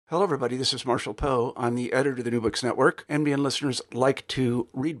Hello, everybody. This is Marshall Poe. I'm the editor of the New Books Network. NBN listeners like to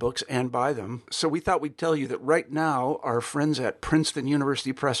read books and buy them. So we thought we'd tell you that right now, our friends at Princeton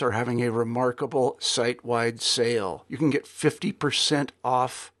University Press are having a remarkable site-wide sale. You can get 50%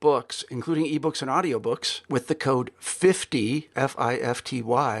 off books, including ebooks and audiobooks, with the code 50,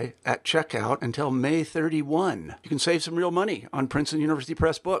 F-I-F-T-Y, at checkout until May 31. You can save some real money on Princeton University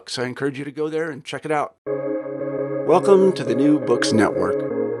Press books. I encourage you to go there and check it out. Welcome to the New Books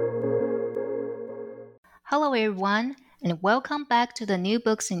Network. Hello, everyone, and welcome back to the New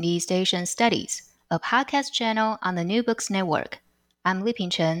Books in East Asian Studies, a podcast channel on the New Books Network. I'm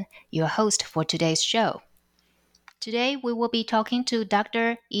Liping Chen, your host for today's show. Today, we will be talking to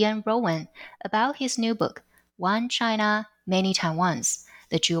Dr. Ian Rowen about his new book, One China, Many Taiwans,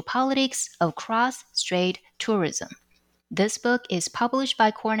 The Geopolitics of Cross-Strait Tourism. This book is published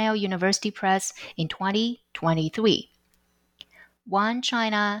by Cornell University Press in 2023. One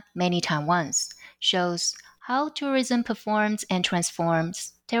China, Many Taiwans shows how tourism performs and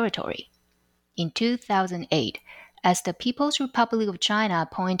transforms territory. In 2008, as the People's Republic of China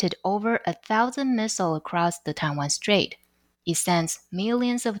pointed over 1,000 missiles across the Taiwan Strait, it sends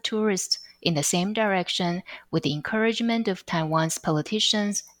millions of tourists in the same direction with the encouragement of Taiwan's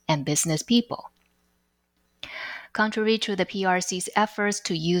politicians and business people. Contrary to the PRC's efforts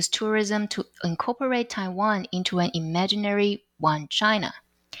to use tourism to incorporate Taiwan into an imaginary One China,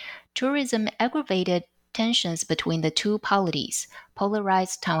 tourism aggravated tensions between the two polities,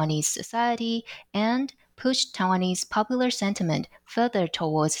 polarized Taiwanese society, and pushed Taiwanese popular sentiment further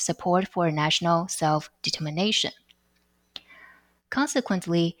towards support for national self-determination.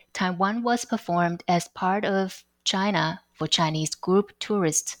 Consequently, Taiwan was performed as part of China for Chinese group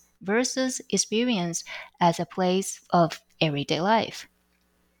tourists versus experienced as a place of everyday life.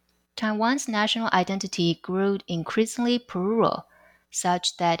 Taiwan's national identity grew increasingly plural,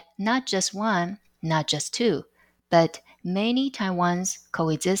 such that not just one, not just two, but many Taiwans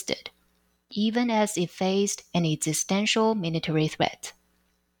coexisted, even as it faced an existential military threat.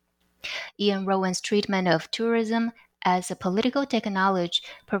 Ian Rowen's treatment of tourism as a political technology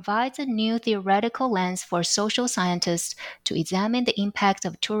provides a new theoretical lens for social scientists to examine the impact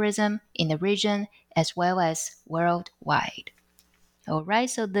of tourism in the region as well as worldwide. All right,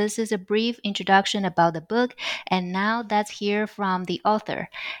 so this is a brief introduction about the book, and now let's hear from the author.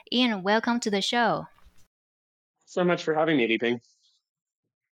 Ian, welcome to the show. So much for having me, Liping.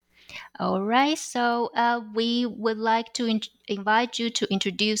 All right, so we would like to invite you to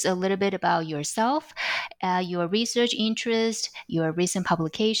introduce a little bit about yourself, your research interest, your recent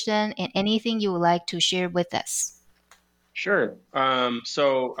publication, and anything you would like to share with us. Sure.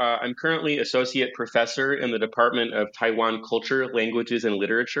 So I'm currently associate professor in the Department of Taiwan Culture, Languages, and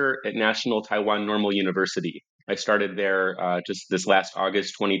Literature at National Taiwan Normal University. I started there just this last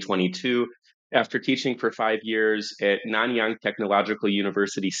August 2022 after teaching for 5 years at Nanyang Technological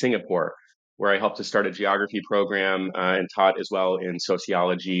University, Singapore, where I helped to start a geography program and taught as well in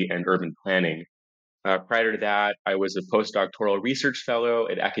sociology and urban planning. Prior to that, I was a postdoctoral research fellow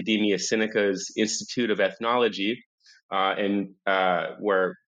at Academia Sinica's Institute of Ethnology,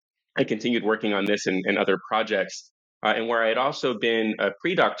 where I continued working on this and other projects, and where I had also been a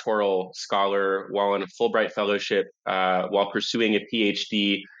pre-doctoral scholar while on a Fulbright fellowship while pursuing a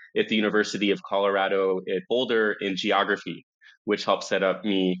PhD at the University of Colorado at Boulder in geography, which helped set up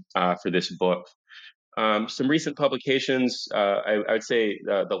me for this book. Some recent publications, I would say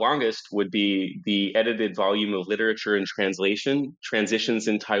the longest would be the edited volume of Literature and Translation, Transitions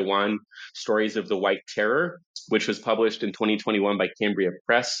in Taiwan, Stories of the White Terror, which was published in 2021 by Cambria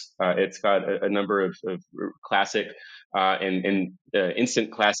Press. It's got a number of classic and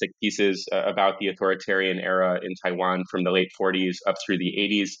instant classic pieces about the authoritarian era in Taiwan from the late 40s up through the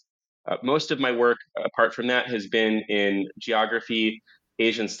 80s. Most of my work, apart from that, has been in geography,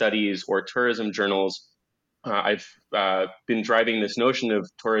 Asian studies, or tourism journals. I've been driving this notion of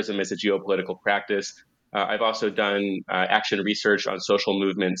tourism as a geopolitical practice. I've also done action research on social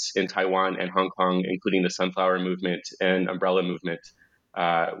movements in Taiwan and Hong Kong, including the Sunflower Movement and Umbrella Movement,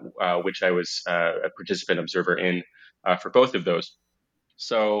 which I was a participant observer in for both of those.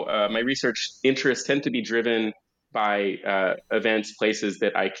 So my research interests tend to be driven by events, places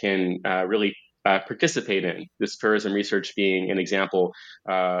that I can really participate in. This tourism research being an example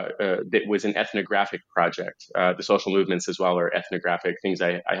that was an ethnographic project. The social movements as well are ethnographic, things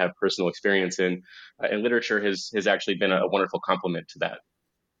I have personal experience in. And literature has actually been a wonderful complement to that.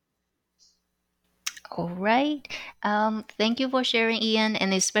 All right. Thank you for sharing, Ian.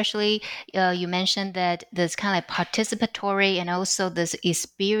 And especially, you mentioned that this kind of participatory and also this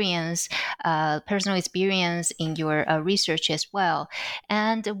experience, personal experience in your research as well.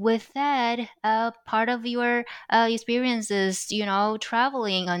 And with that, part of your experience is,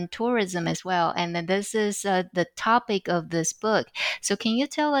 traveling on tourism as well. And then this is the topic of this book. So, can you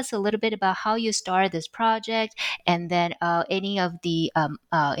tell us a little bit about how you started this project, and then any of the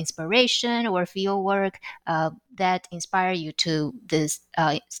inspiration or field work that inspire you to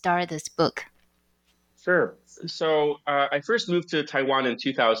start this book? Sure. So I first moved to Taiwan in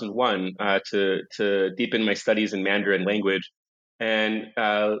 2001 to deepen my studies in Mandarin language, and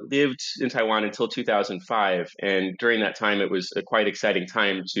lived in Taiwan until 2005. And during that time, it was a quite exciting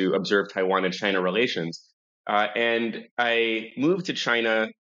time to observe Taiwan and China relations. And I moved to China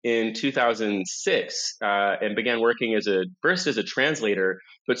in 2006 and began working first as a translator,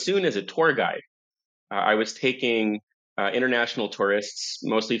 but soon as a tour guide. I was taking international tourists,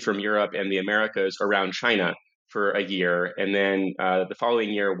 mostly from Europe and the Americas, around China for a year. And then the following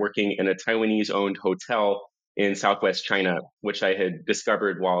year, working in a Taiwanese owned hotel in Southwest China, which I had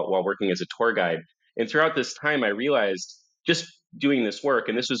discovered while working as a tour guide. And throughout this time, I realized just doing this work,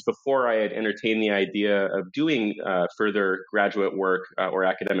 and this was before I had entertained the idea of doing further graduate work or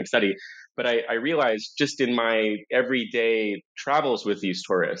academic study, but I realized just in my everyday travels with these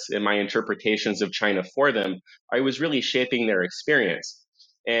tourists and my interpretations of China for them, I was really shaping their experience.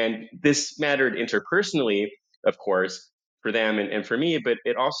 And this mattered interpersonally, of course, for them and for me, but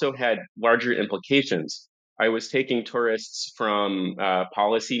it also had larger implications. I was taking tourists from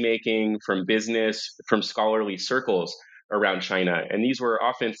policy making, from business, from scholarly circles around China. And these were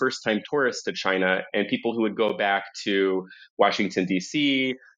often first time tourists to China and people who would go back to Washington,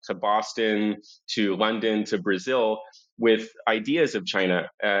 D.C., to Boston, to London, to Brazil with ideas of China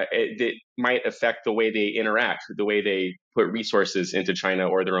that might affect the way they interact, the way they put resources into China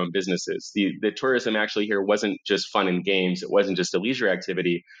or their own businesses. The tourism actually here wasn't just fun and games. It wasn't just a leisure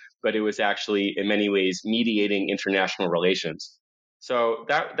activity, but it was actually in many ways mediating international relations. So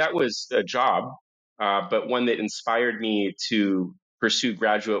that was a job, but one that inspired me to pursue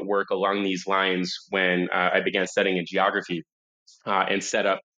graduate work along these lines when I began studying in geography and set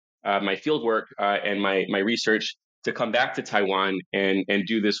up my field work and my research to come back to Taiwan and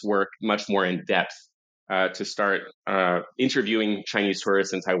do this work much more in depth. To start interviewing Chinese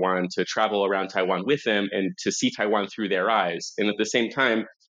tourists in Taiwan, to travel around Taiwan with them, and to see Taiwan through their eyes, and at the same time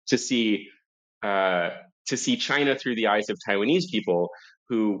to see uh, China through the eyes of Taiwanese people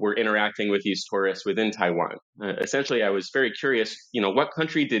who were interacting with these tourists within Taiwan. Essentially, I was very curious, what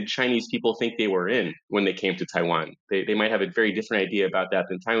country did Chinese people think they were in when they came to Taiwan? They might have a very different idea about that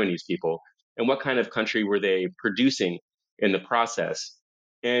than Taiwanese people. And what kind of country were they producing in the process?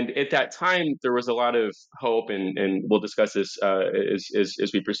 And at that time, there was a lot of hope, and we'll discuss this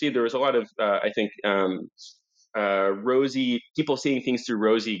as we proceed. There was a lot of, I think, rosy people seeing things through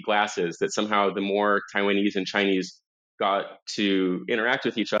rosy glasses, that somehow the more Taiwanese and Chinese got to interact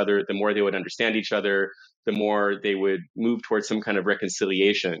with each other, the more they would understand each other, the more they would move towards some kind of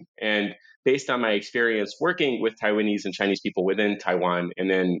reconciliation. And based on my experience working with Taiwanese and Chinese people within Taiwan and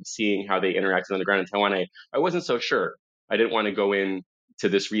then seeing how they interacted on the ground in Taiwan, I wasn't so sure. I didn't want to go in to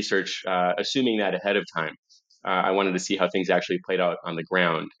this research assuming that ahead of time. I wanted to see how things actually played out on the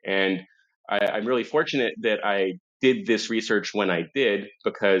ground. And I'm really fortunate that I did this research when I did,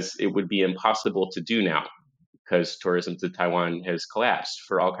 because it would be impossible to do now, because tourism to Taiwan has collapsed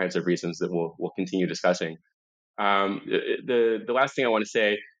for all kinds of reasons that we'll continue discussing. The last thing I want to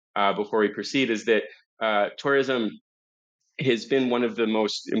say before we proceed is that tourism has been one of the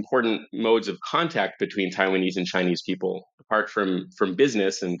most important modes of contact between Taiwanese and Chinese people. Apart from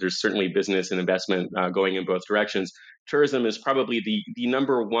business, and there's certainly business and investment going in both directions, tourism is probably the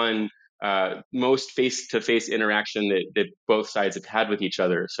number one most face-to-face interaction that both sides have had with each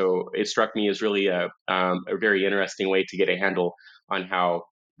other. So it struck me as really a very interesting way to get a handle on how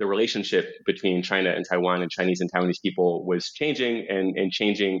the relationship between China and Taiwan and Chinese and Taiwanese people was changing and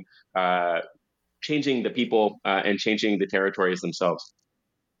changing the people and changing the territories themselves.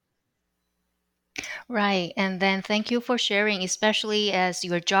 Right. And then thank you for sharing, especially as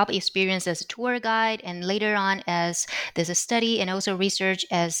your job experience as a tour guide and later on as there's a study and also research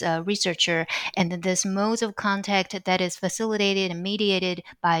as a researcher, and then this modes of contact that is facilitated and mediated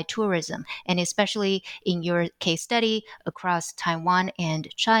by tourism, and especially in your case study across Taiwan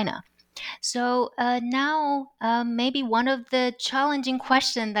and China. So now, maybe one of the challenging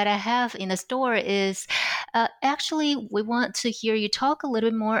questions that I have in the store is actually, we want to hear you talk a little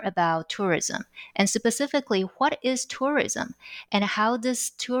bit more about tourism, and specifically, what is tourism, and how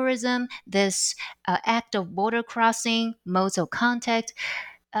does tourism, this act of border crossing, modes of contact,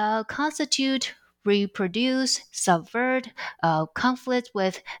 constitute, reproduce, subvert, conflict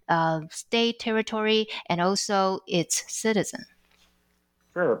with state territory, and also its citizen.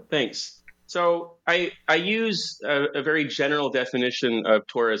 Sure, thanks. So I use a very general definition of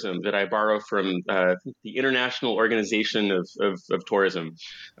tourism that I borrow from the International Organization of Tourism,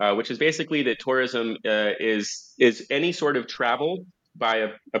 which is basically that tourism is any sort of travel by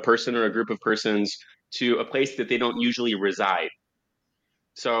a person or a group of persons to a place that they don't usually reside.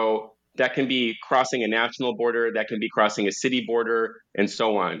 So that can be crossing a national border, that can be crossing a city border, and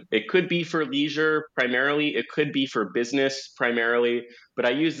so on. It could be for leisure primarily, it could be for business primarily, but I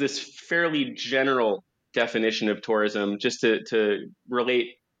use this fairly general definition of tourism just to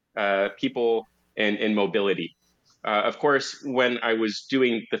relate people and mobility. Of course, when I was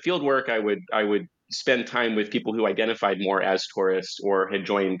doing the field work, I would spend time with people who identified more as tourists or had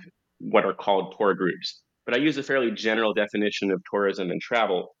joined what are called tour groups. But I use a fairly general definition of tourism and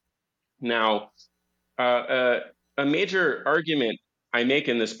travel. Now, a major argument I make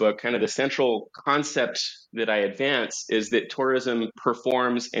in this book, kind of the central concept that I advance, is that tourism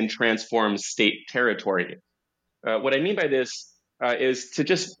performs and transforms state territory. What I mean by this is to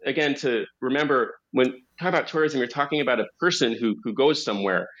just, again, to remember when talking about tourism, you're talking about a person who goes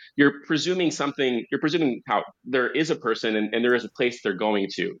somewhere. You're presuming something, you're presuming how there is a person and there is a place they're going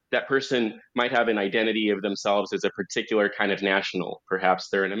to. That person might have an identity of themselves as a particular kind of national. Perhaps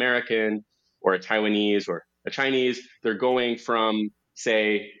they're an American or a Taiwanese or a Chinese. They're going from,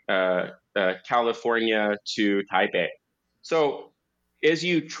 say, California to Taipei. So as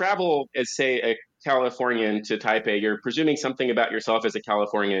you travel as, say, a Californian to Taipei, you're presuming something about yourself as a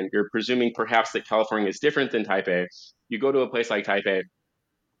Californian. You're presuming perhaps that California is different than Taipei. You go to a place like Taipei,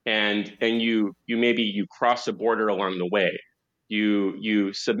 and you maybe you cross a border along the way.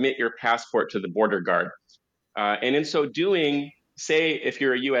 You submit your passport to the border guard, and in so doing, say if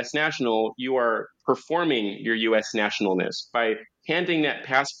you're a U.S. national, you are performing your U.S. nationalness by handing that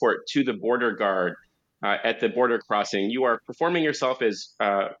passport to the border guard at the border crossing. You are performing yourself as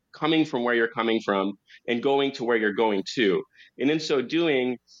coming from where you're coming from and going to where you're going to. And in so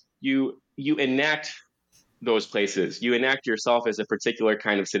doing, you enact those places. You enact yourself as a particular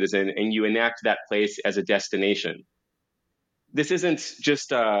kind of citizen, and you enact that place as a destination. This isn't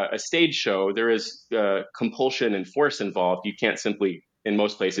just a stage show. There is compulsion and force involved. You can't simply, in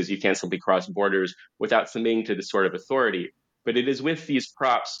most places, you can't simply cross borders without submitting to this sort of authority. But it is with these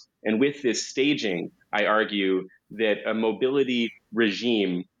props and with this staging, I argue, that a mobility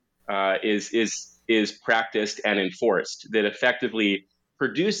regime is practiced and enforced that effectively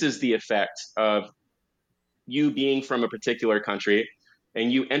produces the effect of you being from a particular country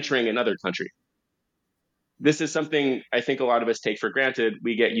and you entering another country. This is something I think a lot of us take for granted.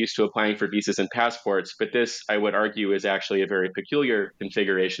 We get used to applying for visas and passports, but this, I would argue, is actually a very peculiar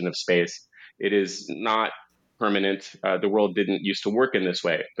configuration of space. It is not permanent. The world didn't used to work in this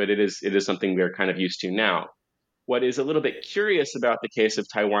way, but it is something we're kind of used to now. What is a little bit curious about the case of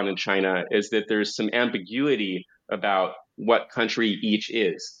Taiwan and China is that there's some ambiguity about what country each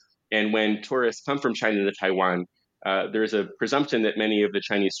is. And when tourists come from China to Taiwan, there's a presumption that many of the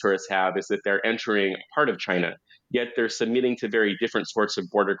Chinese tourists have is that they're entering a part of China, yet they're submitting to very different sorts of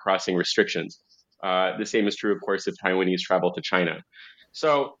border crossing restrictions. The same is true, of course, if Taiwanese travel to China.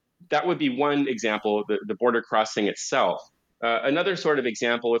 So that would be one example, the border crossing itself. Another sort of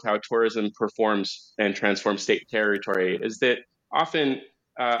example of how tourism performs and transforms state territory is that often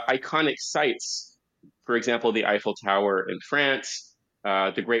iconic sites, for example, the Eiffel Tower in France,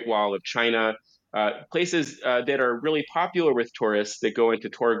 the Great Wall of China, places that are really popular with tourists that go into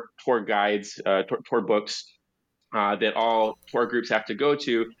tour guides, tour books that all tour groups have to go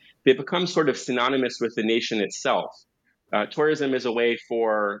to, they become sort of synonymous with the nation itself. Tourism is a way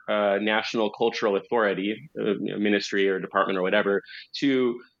for national cultural authority, ministry or department or whatever,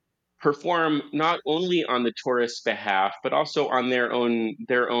 to perform not only on the tourist's behalf, but also on their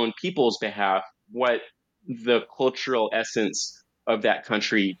own people's behalf, what the cultural essence of that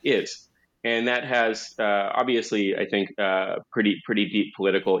country is. And that has obviously, I think, pretty deep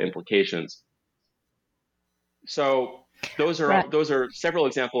political implications. So those are several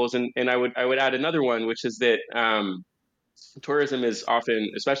examples, and I would add another one, which is that tourism is often,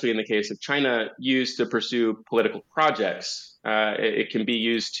 especially in the case of China, used to pursue political projects. It can be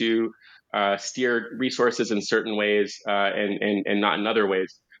used to steer resources in certain ways and not in other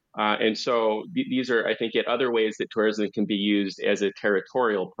ways. And so these are, I think, yet other ways that tourism can be used as a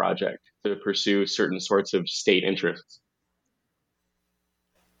territorial project to pursue certain sorts of state interests.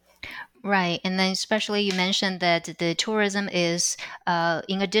 Right, and then especially you mentioned that the tourism is,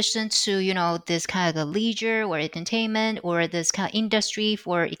 in addition to this kind of leisure or entertainment or this kind of industry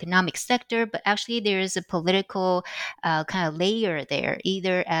for economic sector, but actually there is a political kind of layer there,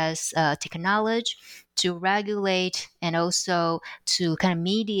 either as technology to regulate and also to kind of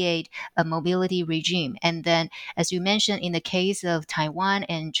mediate a mobility regime. And then, as you mentioned, in the case of Taiwan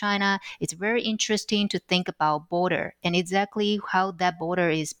and China, it's very interesting to think about border and exactly how that border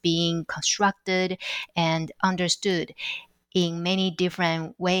is being constructed and understood in many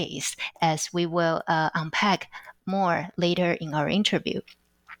different ways, as we will unpack more later in our interview.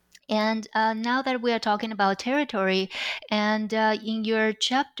 And now that we are talking about territory, and in your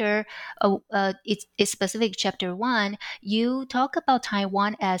chapter, it's specific chapter 1, you talk about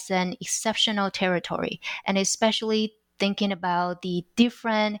Taiwan as an exceptional territory, and especially thinking about the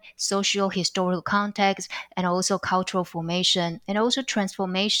different social historical context and also cultural formation and also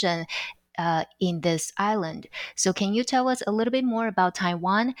transformation in this island. So, can you tell us a little bit more about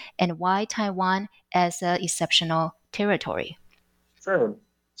Taiwan and why Taiwan as an exceptional territory? Sure.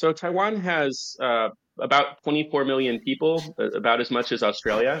 So Taiwan has about 24 million people, about as much as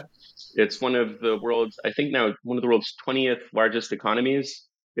Australia. It's one of the world's, I think now, one of the world's 20th largest economies.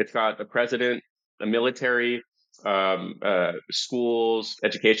 It's got a president, a military, schools,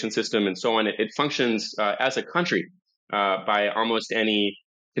 education system, and so on. It functions as a country by almost any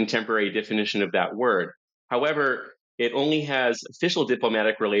contemporary definition of that word. However, it only has official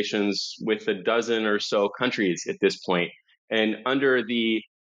diplomatic relations with a dozen or so countries at this point. And under the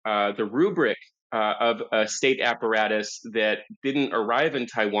rubric of a state apparatus that didn't arrive in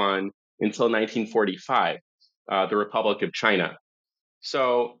Taiwan until 1945, the Republic of China.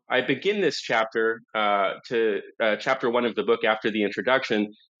 So I begin this chapter, chapter 1 of the book after the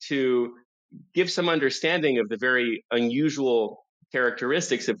introduction, to give some understanding of the very unusual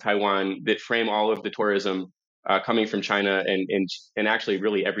characteristics of Taiwan that frame all of the tourism coming from China and actually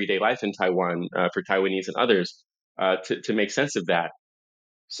really everyday life in Taiwan for Taiwanese and others to make sense of that.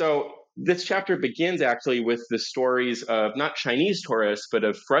 So this chapter begins actually with the stories of not Chinese tourists, but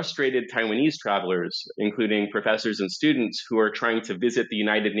of frustrated Taiwanese travelers, including professors and students who are trying to visit the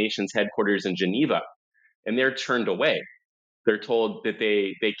United Nations headquarters in Geneva, and they're turned away. They're told that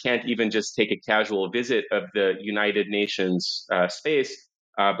they can't even just take a casual visit of the United Nations space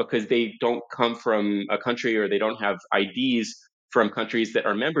because they don't come from a country or they don't have IDs from countries that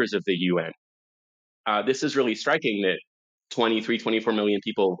are members of the UN. This is really striking that 24 million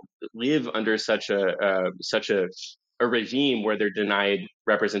people live under such a regime where they're denied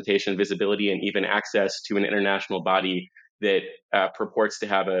representation, visibility, and even access to an international body that purports to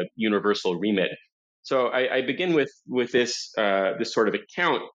have a universal remit. So I begin with this sort of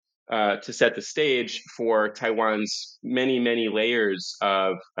account to set the stage for Taiwan's many layers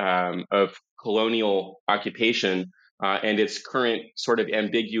of colonial occupation and its current sort of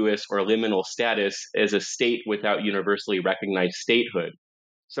ambiguous or liminal status as a state without universally recognized statehood.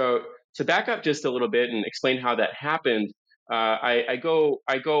 So to back up just a little bit and explain how that happened, I go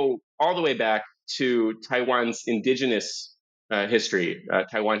all the way back to Taiwan's indigenous history.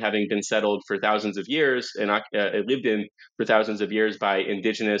 Taiwan having been settled for thousands of years and lived in for thousands of years by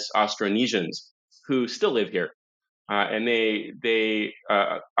indigenous Austronesians who still live here. And they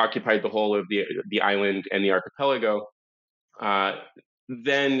occupied the whole of the island and the archipelago.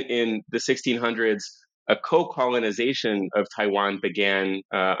 Then in the 1600s, a co-colonization of Taiwan began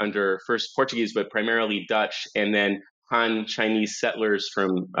under first Portuguese, but primarily Dutch, and then Han Chinese settlers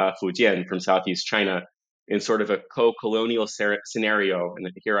from Fujian, from southeast China, in sort of a co-colonial scenario. And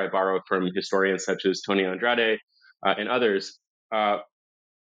here I borrow from historians such as Tony Andrade and others.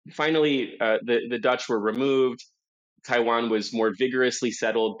 Finally, the Dutch were removed. Taiwan was more vigorously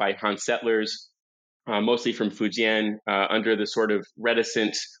settled by Han settlers, mostly from Fujian, under the sort of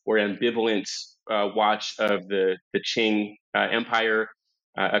reticent or ambivalent watch of the Qing Empire,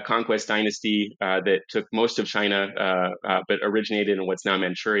 a conquest dynasty that took most of China, but originated in what's now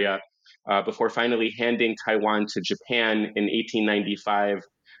Manchuria, before finally handing Taiwan to Japan in 1895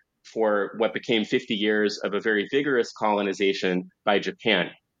 for what became 50 years of a very vigorous colonization by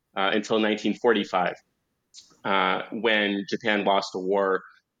Japan until 1945. When Japan lost a war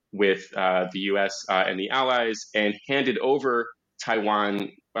with the US and the Allies and handed over Taiwan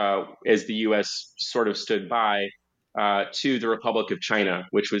as the US sort of stood by to the Republic of China,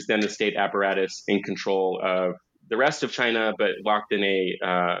 which was then the state apparatus in control of the rest of China, but locked in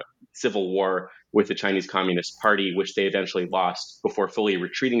a civil war with the Chinese Communist Party, which they eventually lost before fully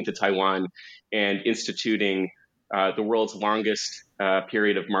retreating to Taiwan and instituting the world's longest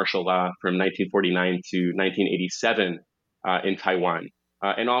period of martial law from 1949 to 1987 in Taiwan.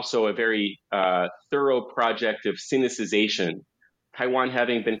 And also a very thorough project of Sinicization. Taiwan,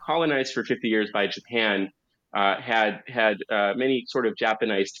 having been colonized for 50 years by Japan, had many sort of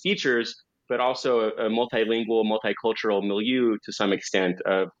Japanized features, but also a multilingual, multicultural milieu to some extent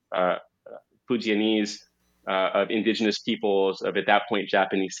of Fujianese, of indigenous peoples, of at that point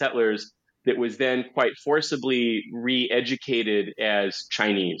Japanese settlers, that was then quite forcibly re-educated as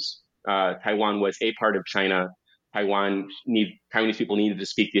Chinese. Taiwan was a part of China. Taiwanese people needed to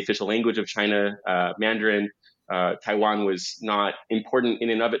speak the official language of China, Mandarin. Taiwan was not important in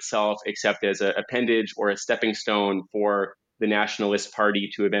and of itself, except as an appendage or a stepping stone for the Nationalist Party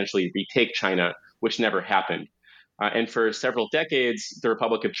to eventually retake China, which never happened. And for several decades, the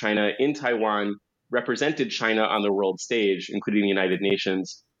Republic of China in Taiwan represented China on the world stage, including the United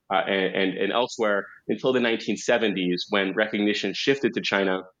Nations and elsewhere, until the 1970s, when recognition shifted to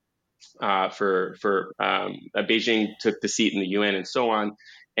China. Beijing took the seat in the UN and so on,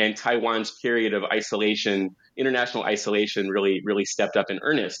 and Taiwan's period of isolation, international isolation, really stepped up in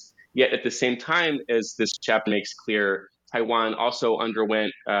earnest. Yet at the same time, as this chapter makes clear, Taiwan also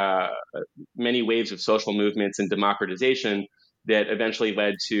underwent many waves of social movements and democratization that eventually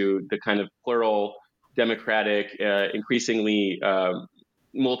led to the kind of plural, democratic, increasingly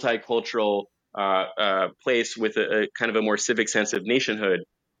multicultural place with a kind of a more civic sense of nationhood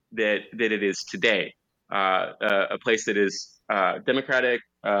that it is today. A place that is democratic,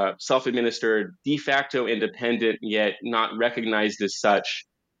 self-administered, de facto independent, yet not recognized as such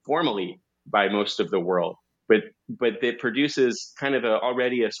formally by most of the world. But that produces kind of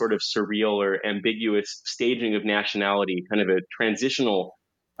already a sort of surreal or ambiguous staging of nationality, kind of a transitional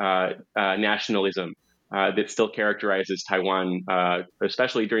nationalism that still characterizes Taiwan,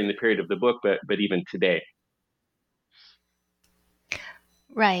 especially during the period of the book, but even today.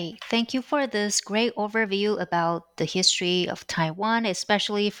 Right. Thank you for this great overview about the history of Taiwan,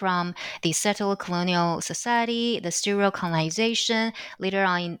 especially from the settler colonial society, the serial colonization, later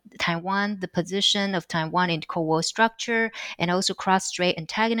on in Taiwan, the position of Taiwan in Cold War structure, and also cross-strait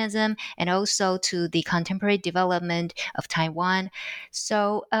antagonism, and also to the contemporary development of Taiwan.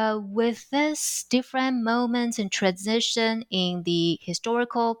 So with this different moments and transition in the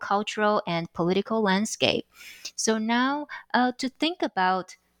historical, cultural, and political landscape, so now to think about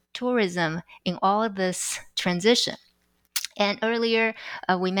tourism in all of this transition. And earlier,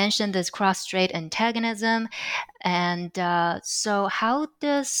 we mentioned this cross-strait antagonism. And so how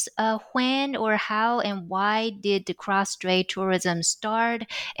does, when or how and why did the cross-strait tourism start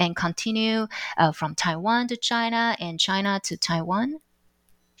and continue from Taiwan to China and China to Taiwan?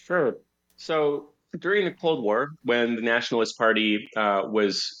 Sure. So during the Cold War, when the Nationalist Party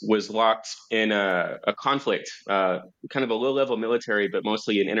was locked in a conflict, kind of a low-level military, but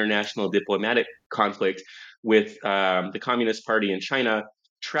mostly an international diplomatic conflict with the Communist Party in China,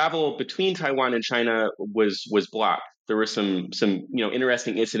 travel between Taiwan and China was blocked. There were some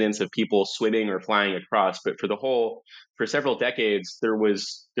interesting incidents of people swimming or flying across, but for several decades there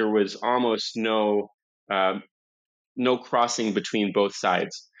was almost no crossing between both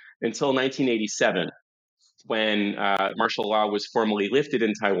sides until 1987, when martial law was formally lifted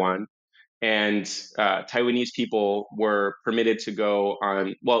in Taiwan, and Taiwanese people were permitted to go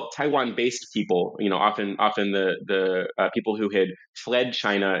on. Well, Taiwan-based people, often the people who had fled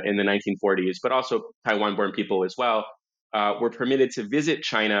China in the 1940s, but also Taiwan-born people as well, were permitted to visit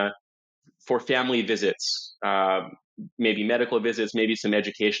China for family visits, maybe medical visits, maybe some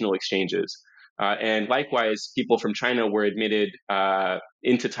educational exchanges. And likewise, people from China were admitted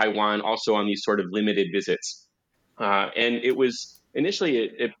into Taiwan also on these sort of limited visits. And it was initially,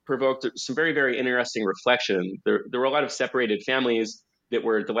 it provoked some very, very interesting reflection. There were a lot of separated families that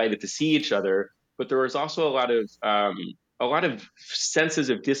were delighted to see each other, but there was also a lot of senses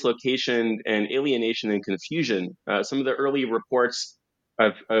of dislocation and alienation and confusion. Some of the early reports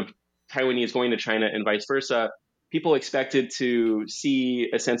of Taiwanese going to China and vice versa, people expected to see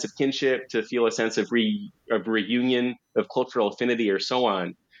a sense of kinship, to feel a sense of reunion, of cultural affinity, or so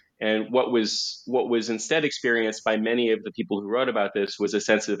on. And what was instead experienced by many of the people who wrote about this was a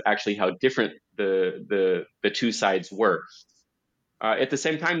sense of actually how different the two sides were. At the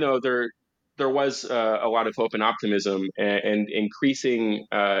same time, though, there was a lot of hope and optimism and increasing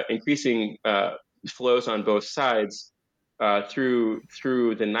flows on both sides through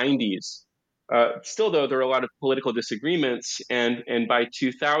the 90s. Still, though, there are a lot of political disagreements, and by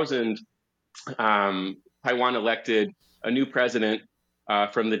 2000, Taiwan elected a new president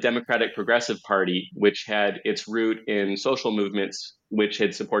from the Democratic Progressive Party, which had its root in social movements which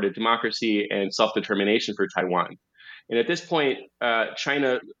had supported democracy and self-determination for Taiwan. And at this point,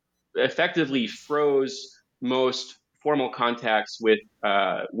 China effectively froze most formal contacts with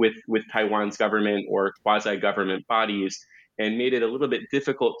Taiwan's government or quasi-government bodies, and made it a little bit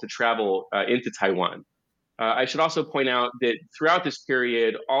difficult to travel into Taiwan. I should also point out that throughout this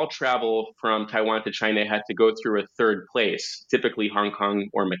period, all travel from Taiwan to China had to go through a third place, typically Hong Kong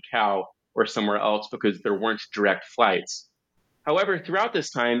or Macau or somewhere else, because there weren't direct flights. However, throughout this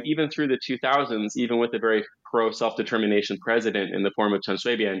time, even through the 2000s, even with a very pro-self-determination president in the form of Chen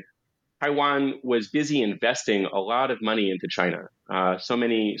Shui-bian, Taiwan was busy investing a lot of money into China. So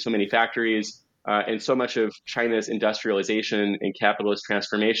many factories, and so much of China's industrialization and capitalist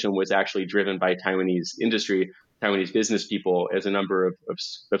transformation was actually driven by Taiwanese industry, Taiwanese business people, as a number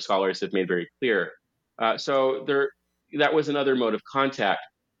of scholars have made very clear. So that was another mode of contact.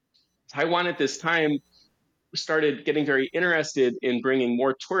 Taiwan at this time started getting very interested in bringing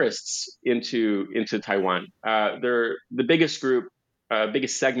more tourists into Taiwan. The biggest group,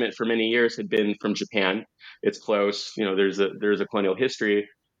 biggest segment for many years had been from Japan. It's close. There's a colonial history,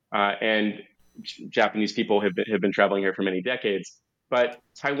 and Japanese people have been traveling here for many decades. But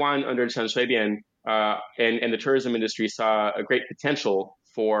Taiwan under Chen Shui-bian and the tourism industry saw a great potential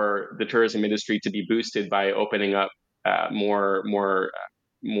for the tourism industry to be boosted by opening up more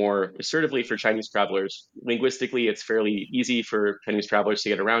assertively for Chinese travelers. Linguistically, it's fairly easy for Chinese travelers to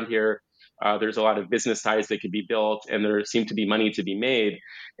get around here. There's a lot of business ties that could be built, and there seemed to be money to be made.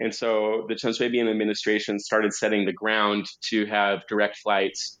 And so the Chen Shui-bian administration started setting the ground to have direct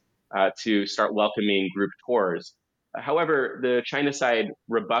flights to start welcoming group tours. However, the China side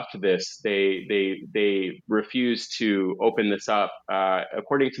rebuffed this. They refused to open this up.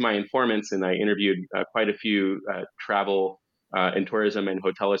 According to my informants, and I interviewed quite a few travel and tourism and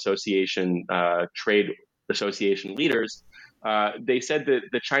hotel association, trade association leaders, they said that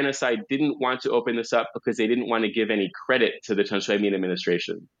the China side didn't want to open this up because they didn't want to give any credit to the Chen Shui-bian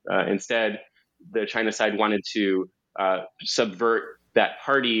administration. Instead, the China side wanted to subvert that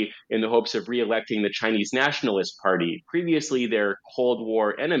party in the hopes of re-electing the Chinese Nationalist Party, previously their Cold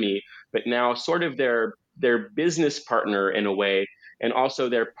War enemy, but now sort of their business partner in a way, and also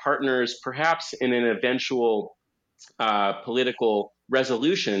their partners perhaps in an eventual political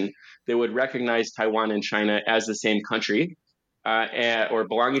resolution that would recognize Taiwan and China as the same country, or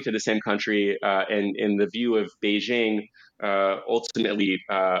belonging to the same country, and in the view of Beijing, ultimately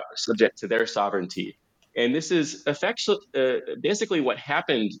subject to their sovereignty. And this is basically what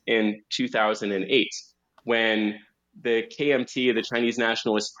happened in 2008, when the KMT, the Chinese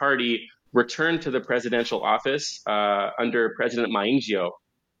Nationalist Party, returned to the presidential office under President Ma Ying-jeou,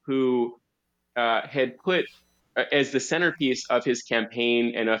 who had put as the centerpiece of his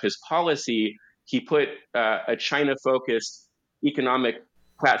campaign and of his policy, he put a China-focused economic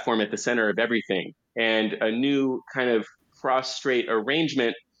platform at the center of everything, and a new kind of cross-strait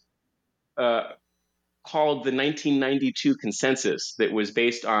arrangement called the 1992 Consensus that was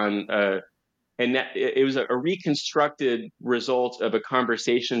based on, it was a reconstructed result of a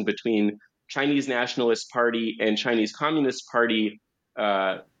conversation between Chinese Nationalist Party and Chinese Communist Party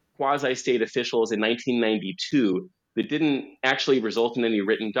quasi-state officials in 1992 that didn't actually result in any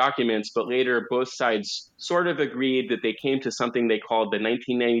written documents, but later both sides sort of agreed that they came to something they called the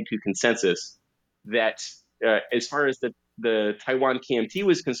 1992 Consensus that, as far as the Taiwan KMT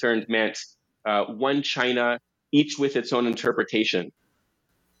was concerned, meant one China, each with its own interpretation.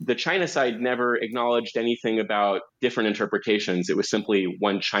 The China side never acknowledged anything about different interpretations. It was simply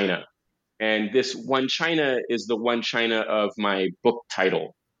one China. And this one China is the one China of my book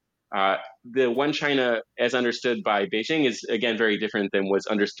title. The one China, as understood by Beijing, is again very different than was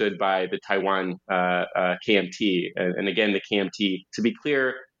understood by the Taiwan KMT. And again, the KMT, to be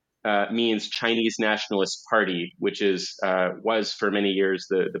clear, means Chinese Nationalist Party, which was for many years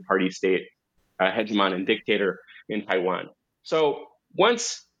the party state hegemon and dictator in Taiwan. So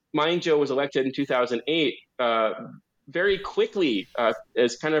once Ma Ying-jeou was elected in 2008, very quickly,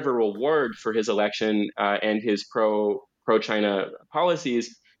 as kind of a reward for his election and his pro-China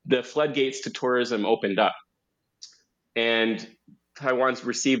policies, the floodgates to tourism opened up. And Taiwan's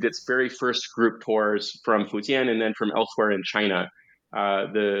received its very first group tours from Fujian and then from elsewhere in China.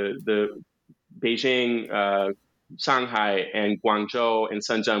 The Beijing, Shanghai, and Guangzhou and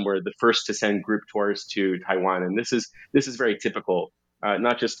Shenzhen were the first to send group tours to Taiwan. And this is very typical,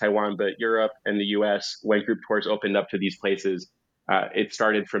 not just Taiwan, but Europe and the US. When group tours opened up to these places, it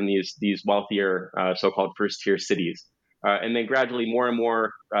started from these wealthier so-called first-tier cities. And then gradually more and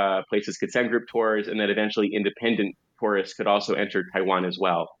more places could send group tours, and then eventually independent tourists could also enter Taiwan as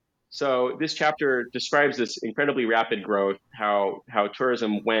well. So this chapter describes this incredibly rapid growth, how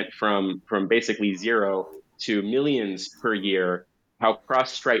tourism went from basically zero to millions per year, how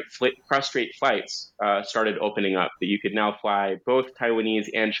cross-strait flights started opening up, that you could now fly both Taiwanese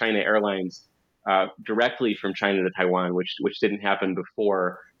and China Airlines directly from China to Taiwan, which didn't happen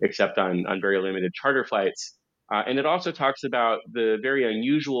before, except on very limited charter flights. And it also talks about the very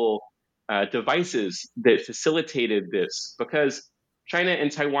unusual devices that facilitated this, because China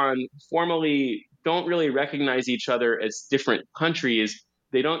and Taiwan formally don't really recognize each other as different countries.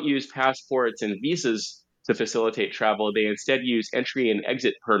 They don't use passports and visas to facilitate travel. They instead use entry and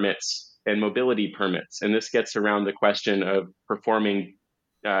exit permits and mobility permits. And this gets around the question of performing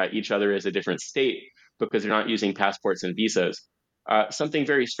each other as a different state because they're not using passports and visas. Something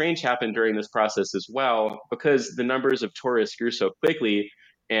very strange happened during this process as well, because the numbers of tourists grew so quickly,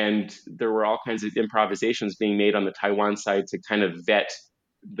 and there were all kinds of improvisations being made on the Taiwan side to kind of vet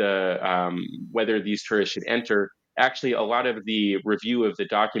the whether these tourists should enter. Actually, a lot of the review of the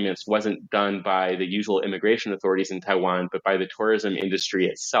documents wasn't done by the usual immigration authorities in Taiwan, but by the tourism industry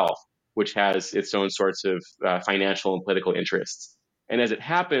itself, which has its own sorts of financial and political interests. And as it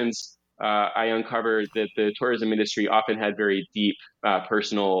happens, I uncovered that the tourism industry often had very deep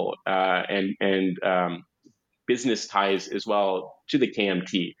personal and business ties as well to the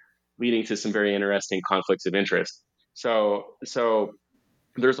KMT, leading to some very interesting conflicts of interest. So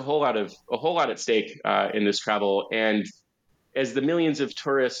there's a whole lot at stake in this travel. And as the millions of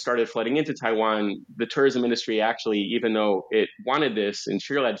tourists started flooding into Taiwan, the tourism industry actually, even though it wanted this and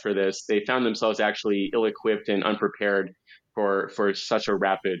cheerled for this, they found themselves actually ill-equipped and unprepared for such a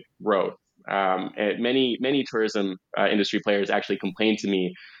rapid growth. And many tourism industry players actually complained to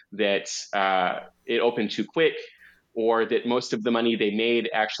me that it opened too quick, or that most of the money they made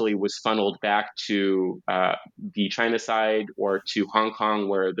actually was funneled back to the China side or to Hong Kong,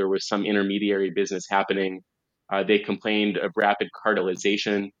 where there was some intermediary business happening. They complained of rapid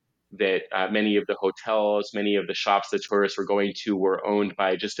cartelization, that many of the hotels, many of the shops that tourists were going to were owned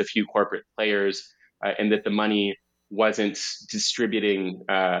by just a few corporate players, and that the money wasn't distributing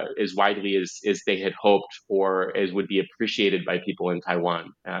as widely as they had hoped or as would be appreciated by people in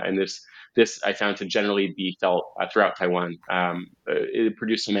Taiwan. And this I found to generally be felt throughout Taiwan. It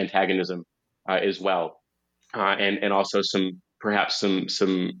produced some antagonism as well, and also perhaps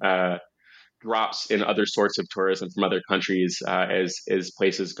some drops in other sorts of tourism from other countries as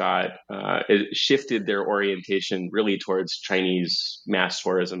places shifted their orientation really towards Chinese mass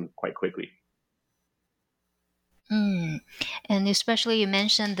tourism quite quickly. And especially you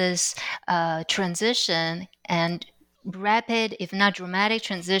mentioned this transition and rapid, if not dramatic,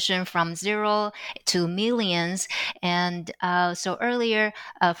 transition from zero to millions. And so earlier,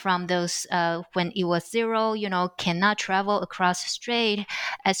 from those when it was zero, cannot travel across strait.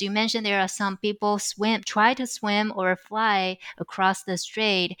 As you mentioned, there are some people try to swim or fly across the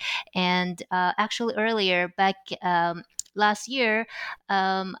strait. And actually, earlier back. Last year,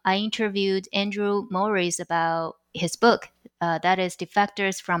 I interviewed Andrew Morris about his book, that is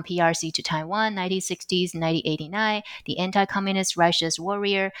Defectors from PRC to Taiwan, 1960s, 1989, The Anti-Communist Righteous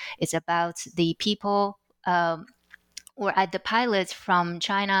Warrior. It's about the people or the pilots from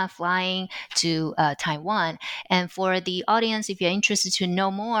China flying to Taiwan. And for the audience, if you're interested to know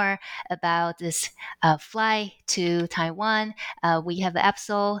more about this flight to Taiwan, we have an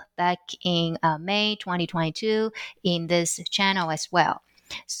episode back in May 2022 in this channel as well.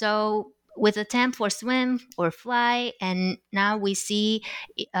 So with attempt for swim or fly, and now we see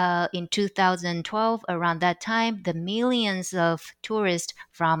in 2012, around that time, the millions of tourists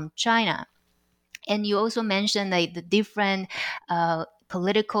from China. And you also mentioned the different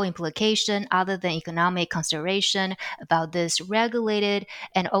political implication other than economic consideration about this regulated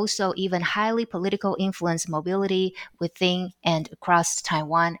and also even highly political influence mobility within and across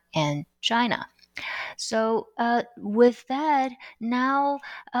Taiwan and China. So with that, now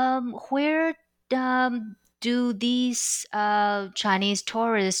where do these Chinese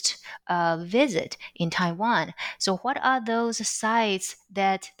tourists visit in Taiwan? So what are those sites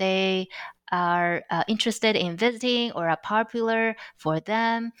that they are interested in visiting or are popular for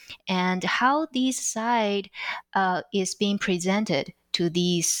them, and how this site is being presented to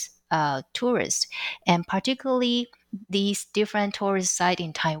these tourists, and particularly these different tourist sites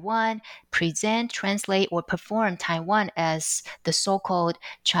in Taiwan present, translate, or perform Taiwan as the so-called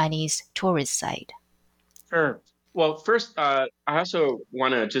Chinese tourist site. Sure. Well, first, I also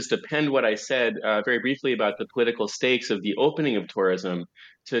want to just append what I said very briefly about the political stakes of the opening of tourism,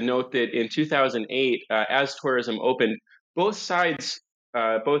 to note that in 2008, as tourism opened, both sides,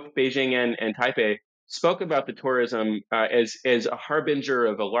 both Beijing and Taipei, spoke about the tourism as a harbinger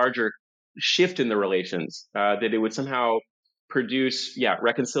of a larger shift in the relations, that it would somehow produce,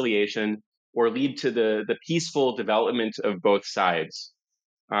 reconciliation or lead to the peaceful development of both sides.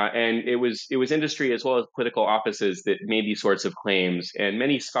 And it was industry as well as political offices that made these sorts of claims, and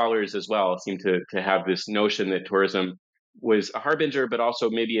many scholars as well seem to have this notion that tourism was a harbinger, but also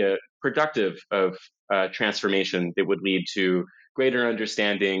maybe a productive of transformation that would lead to greater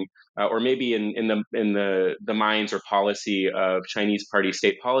understanding, or maybe in the minds or policy of Chinese party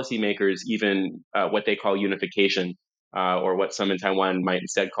state policymakers, even what they call unification, or what some in Taiwan might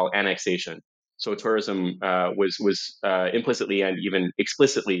instead call annexation. So tourism was implicitly and even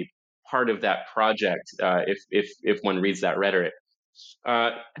explicitly part of that project, if one reads that rhetoric.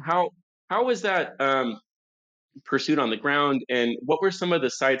 How was that pursued on the ground, and what were some of the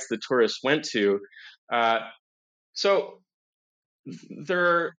sites the tourists went to? So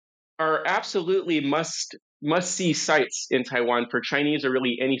there are absolutely must see sites in Taiwan for Chinese or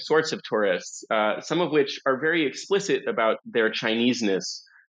really any sorts of tourists, some of which are very explicit about their Chineseness,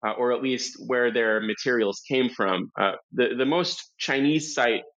 or at least where their materials came from. The most Chinese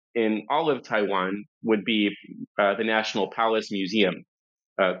site in all of Taiwan would be the National Palace Museum,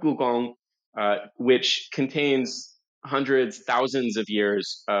 Gugong, which contains hundreds, thousands of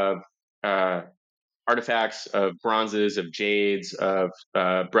years of artifacts, of bronzes, of jades, of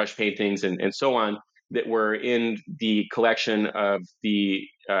brush paintings, and so on, that were in the collection of the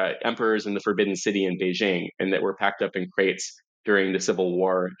emperors in the Forbidden City in Beijing, and that were packed up in crates during the Civil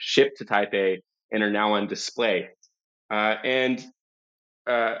War, shipped to Taipei, and are now on display. And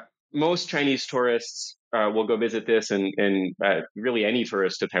most Chinese tourists will go visit this, and really any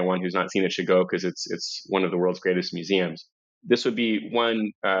tourist to Taiwan who's not seen it should go, because it's one of the world's greatest museums. This would be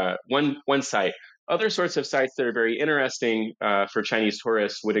one site. Other sorts of sites that are very interesting for Chinese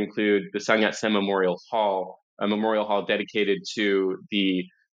tourists would include the Sun Yat-sen Memorial Hall, a memorial hall dedicated to the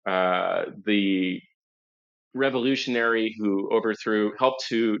revolutionary who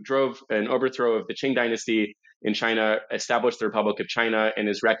drove an overthrow of the Qing dynasty in China, established the Republic of China, and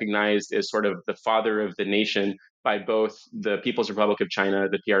is recognized as sort of the father of the nation by both the People's Republic of China,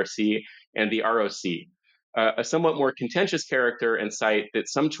 the PRC, and the ROC. A somewhat more contentious character and site that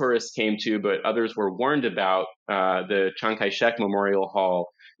some tourists came to, but others were warned about, the Chiang Kai-shek Memorial Hall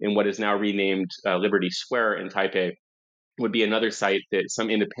in what is now renamed Liberty Square in Taipei, would be another site that some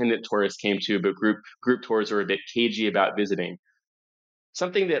independent tourists came to, but group tours are a bit cagey about visiting.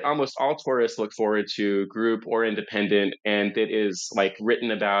 Something that almost all tourists look forward to, group or independent, and that is like written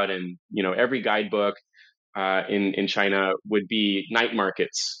about in every guidebook in China, would be night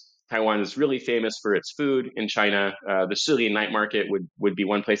markets. Taiwan is really famous for its food in China. The Shili night market would be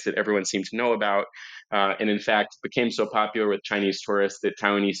one place that everyone seemed to know about, and in fact became so popular with Chinese tourists that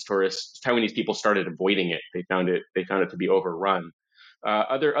Taiwanese people started avoiding it. They found it to be overrun.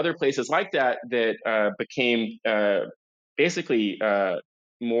 Other places like that became basically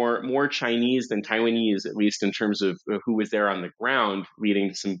more Chinese than Taiwanese, at least in terms of who was there on the ground, leading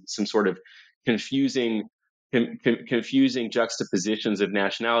to some sort of confusing juxtapositions of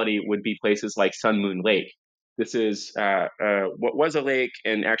nationality, would be places like Sun Moon Lake. This is what was a lake,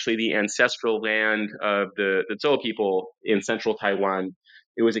 and actually the ancestral land of the Zhou people in central Taiwan.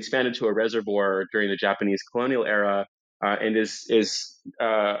 It was expanded to a reservoir during the Japanese colonial era, and is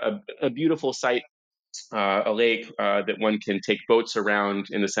a beautiful site, a lake that one can take boats around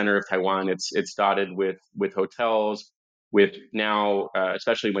in the center of Taiwan. It's dotted with hotels, with now,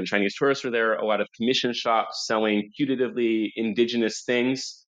 especially when Chinese tourists are there, a lot of commission shops selling putatively indigenous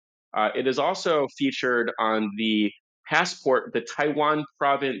things. It is also featured on the Taiwan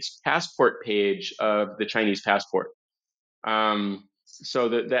province passport page of the Chinese passport. So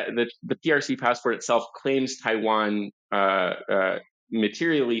the PRC passport itself claims Taiwan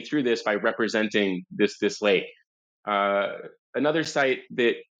materially through this by representing this lake. Another site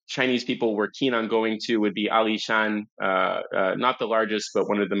that Chinese people were keen on going to would be Alishan, not the largest, but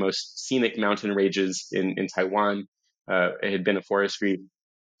one of the most scenic mountain ranges in Taiwan. It had been a forestry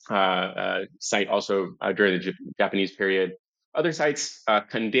site also during the Japanese period. Other sites,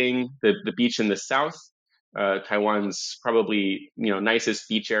 Kending, the beach in the south, Taiwan's probably nicest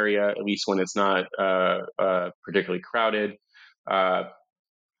beach area, at least when it's not particularly crowded.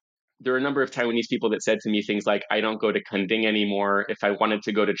 There are a number of Taiwanese people that said to me things like, "I don't go to Kending anymore. If I wanted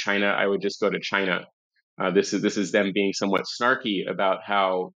to go to China, I would just go to China." This is them being somewhat snarky about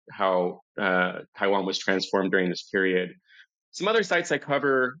how Taiwan was transformed during this period. Some other sites I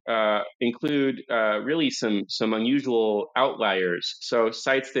cover include really some unusual outliers. So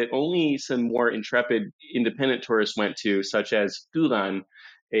sites that only some more intrepid independent tourists went to, such as Dulan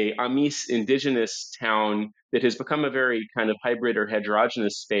a Amis indigenous town that has become a very kind of hybrid or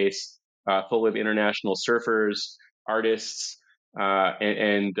heterogeneous space, full of international surfers, artists,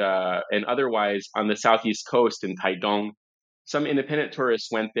 and otherwise on the southeast coast in Taidong. Some independent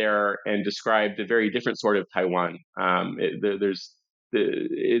tourists went there and described a very different sort of Taiwan.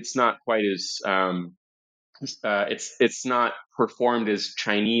 It's not quite as it's not performed as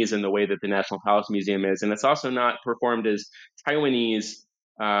Chinese in the way that the National Palace Museum is, and it's also not performed as Taiwanese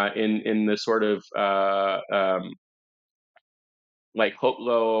in the sort of like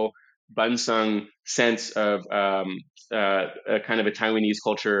Hotlo, Bansang sense of a kind of a Taiwanese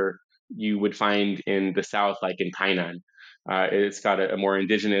culture you would find in the South, like in Tainan. It's got a more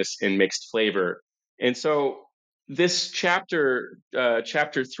indigenous and mixed flavor. And so this chapter,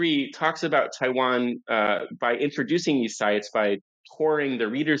 chapter 3, talks about Taiwan by introducing these sites, by touring the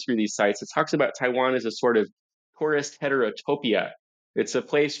readers through these sites. It talks about Taiwan as a sort of tourist heterotopia. It's a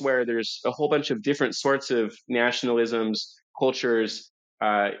place where there's a whole bunch of different sorts of nationalisms, cultures,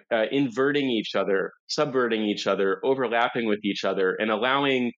 inverting each other, subverting each other, overlapping with each other, and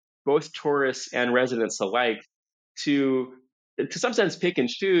allowing both tourists and residents alike to some sense pick and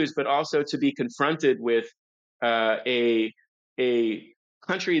choose, but also to be confronted with a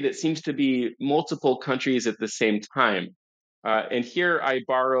country that seems to be multiple countries at the same time. And here I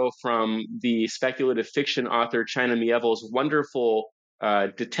borrow from the speculative fiction author China Mieville's wonderful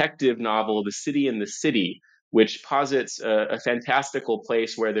detective novel, The City in the City, which posits a fantastical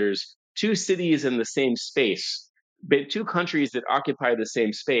place where there's two cities in the same space, but two countries that occupy the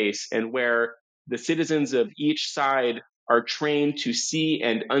same space, and where the citizens of each side are trained to see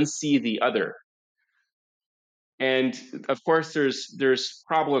and unsee the other. And of course, there's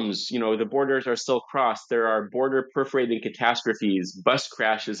problems. You know, the borders are still crossed. There are border perforating catastrophes, bus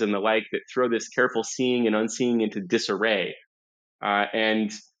crashes, and the like that throw this careful seeing and unseeing into disarray.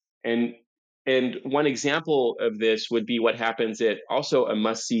 And one example of this would be what happens at also a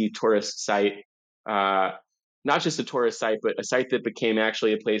must-see tourist site, not just a tourist site, but a site that became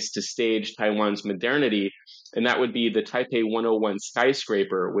actually a place to stage Taiwan's modernity, and that would be the Taipei 101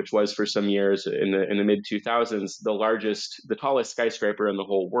 skyscraper, which was for some years in the mid 2000s the tallest skyscraper in the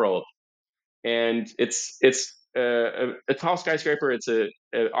whole world. And it's a tall skyscraper. It's an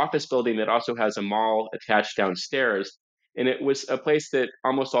office building that also has a mall attached downstairs. And it was a place that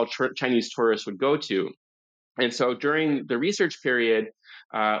almost all Chinese tourists would go to. And so during the research period,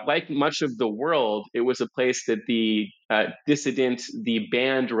 like much of the world, it was a place that the dissident, the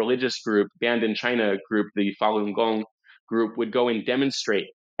banned religious group, banned in China group, the Falun Gong group, would go and demonstrate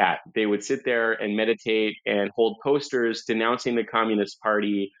at. They would sit there and meditate and hold posters denouncing the Communist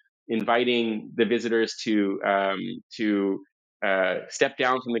Party, inviting the visitors to step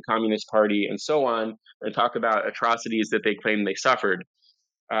down from the Communist Party and so on, and talk about atrocities that they claimed they suffered.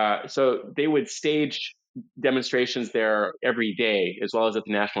 So they would stage demonstrations there every day, as well as at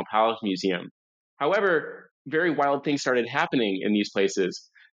the National Palace Museum. However, very wild things started happening in these places.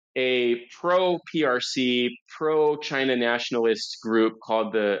 A pro-PRC, pro-China nationalist group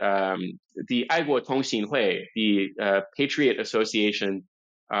called the Aiguo Tongxinhui, the Patriot Association,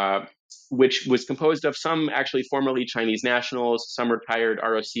 which was composed of some actually formerly Chinese nationals, some retired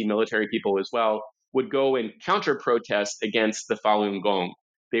ROC military people as well, would go and counter-protest against the Falun Gong.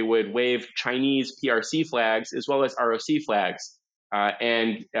 They would wave Chinese PRC flags as well as ROC flags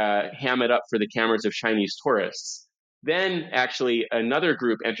and ham it up for the cameras of Chinese tourists. Then actually another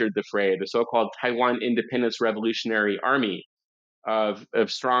group entered the fray, the so-called Taiwan Independence Revolutionary Army of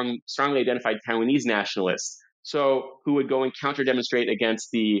strongly identified Taiwanese nationalists, so who would go and counter-demonstrate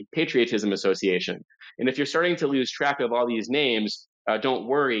against the Patriotism Association. And if you're starting to lose track of all these names, don't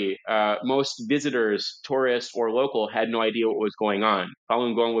worry. Most visitors, tourists or local, had no idea what was going on.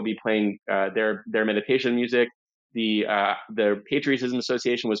 Falun Gong would be playing their meditation music. The Patriotism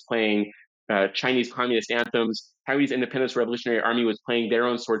Association was playing Chinese communist anthems. Taiwanese Independence Revolutionary Army was playing their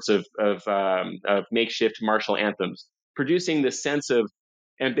own sorts of makeshift martial anthems, producing this sense of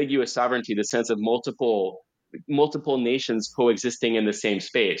ambiguous sovereignty, the sense of multiple nations coexisting in the same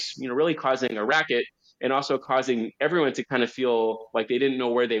space. You know, really causing a racket, and also causing everyone to kind of feel like they didn't know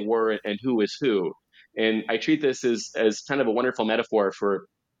where they were and who was who. And I treat this as kind of a wonderful metaphor for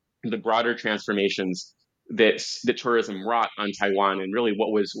the broader transformations that tourism wrought on Taiwan, and really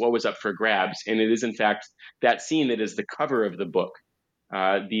what was up for grabs. And it is in fact that scene that is the cover of the book.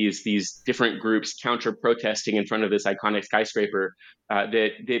 These different groups counter-protesting in front of this iconic skyscraper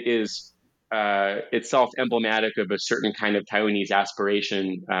that is itself emblematic of a certain kind of Taiwanese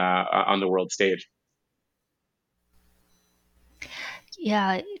aspiration on the world stage.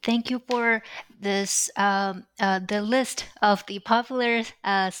 Yeah, thank you for this the list of the popular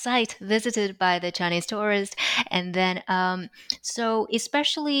site visited by the Chinese tourists, and then so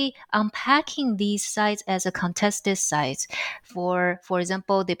especially unpacking these sites as a contested sites. For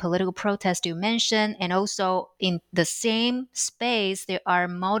example, the political protest you mentioned, and also in the same space there are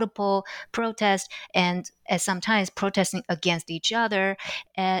multiple protests and sometimes protesting against each other,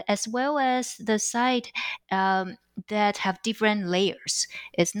 as well as the site. That have different layers.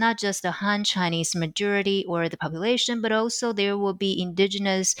 It's not just the Han Chinese majority or the population, but also there will be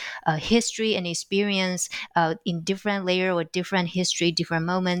indigenous history and experience in different layer or different history, different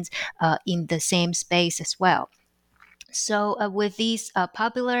moments in the same space as well. So, with these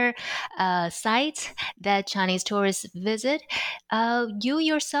popular sites that Chinese tourists visit, you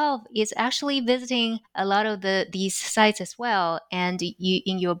yourself is actually visiting a lot of these sites as well. And you,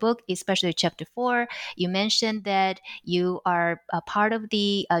 in your book, especially chapter 4, you mentioned that you are a part of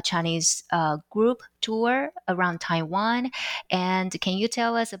the Chinese group tour around Taiwan. And can you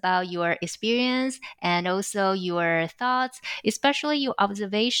tell us about your experience and also your thoughts, especially your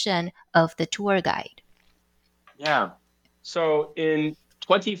observation of the tour guide? Yeah. So in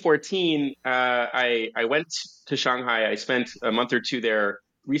 2014, I went to Shanghai. I spent a month or two there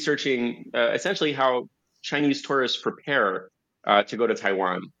researching essentially how Chinese tourists prepare to go to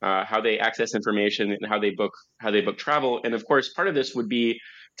Taiwan, how they access information, and how they book travel. And of course, part of this would be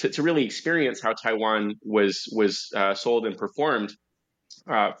to really experience how Taiwan was sold and performed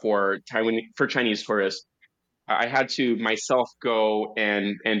for Chinese tourists. I had to myself go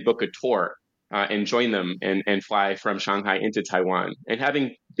and book a tour and join them and fly from Shanghai into Taiwan. And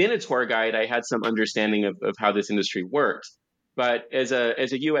having been a tour guide, I had some understanding of how this industry worked. But as a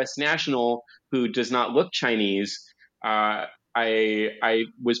U.S. national who does not look Chinese, uh, I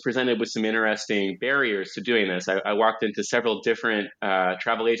was presented with some interesting barriers to doing this. I walked into several different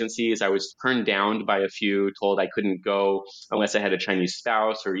travel agencies. I was turned down by a few, told I couldn't go unless I had a Chinese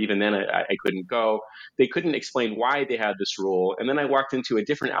spouse, or even then I couldn't go. They couldn't explain why they had this rule. And then I walked into a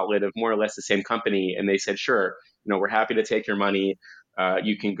different outlet of more or less the same company, and they said, "Sure, we're happy to take your money.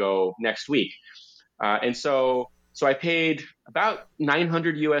 You can go next week." And so I paid about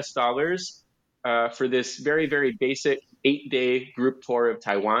 900 US dollars for this very, very basic 8-day group tour of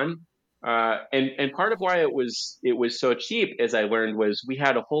Taiwan. And part of why it was so cheap, as I learned, was we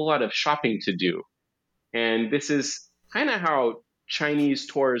had a whole lot of shopping to do. And this is kind of how Chinese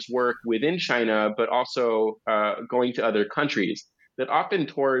tours work within China, but also going to other countries. That often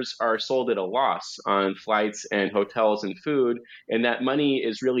tours are sold at a loss on flights and hotels and food, and that money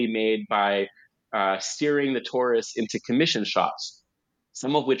is really made by steering the tourists into commission shops,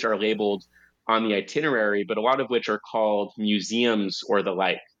 some of which are labeled on the itinerary, but a lot of which are called museums or the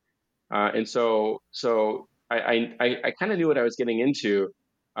like. And so I kind of knew what I was getting into.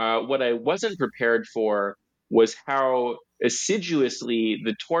 What I wasn't prepared for was how assiduously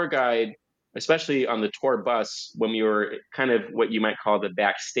the tour guide, especially on the tour bus, when we were kind of what you might call the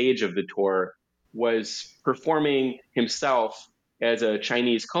backstage of the tour, was performing himself as a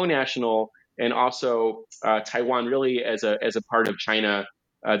Chinese co-national and also Taiwan really as a part of China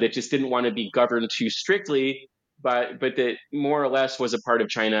that just didn't want to be governed too strictly, but that more or less was a part of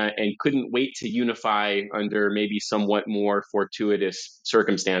China and couldn't wait to unify under maybe somewhat more fortuitous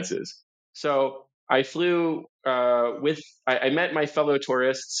circumstances. So I flew I met my fellow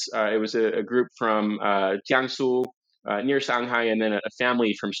tourists. It was a group from Jiangsu near Shanghai, and then a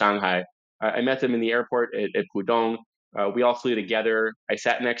family from Shanghai. I met them in the airport at Pudong. We all flew together. I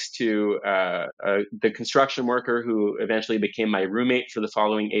sat next to the construction worker who eventually became my roommate for the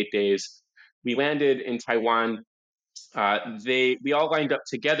following 8 days. We landed in Taiwan. We all lined up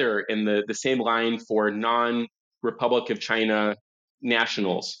together in the same line for non-Republic of China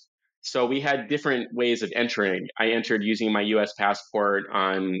nationals. So we had different ways of entering. I entered using my U.S. passport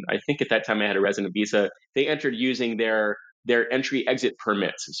on, I think at that time I had a resident visa. They entered using their entry exit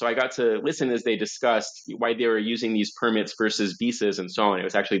permits. So I got to listen as they discussed why they were using these permits versus visas and so on. It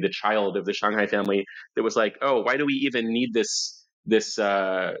was actually the child of the Shanghai family that was like, "Oh, why do we even need this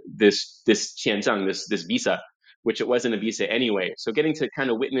qianzheng, this visa?" Which it wasn't a visa anyway. So getting to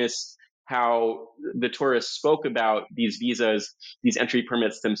kind of witness how the tourists spoke about these visas, these entry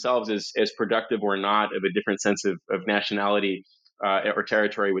permits themselves as productive or not of a different sense of nationality or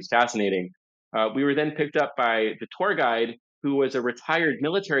territory was fascinating. We were then picked up by the tour guide, who was a retired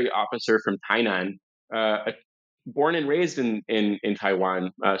military officer from Tainan, born and raised in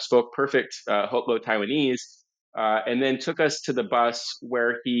Taiwan, spoke perfect Hoplo Taiwanese, and then took us to the bus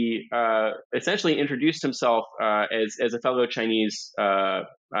where he essentially introduced himself as a fellow Chinese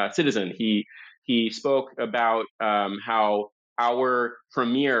citizen. He spoke about how our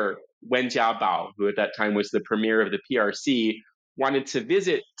premier, Wen Jiabao, who at that time was the premier of the PRC, wanted to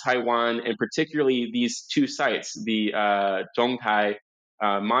visit Taiwan, and particularly these two sites, the Zhongtai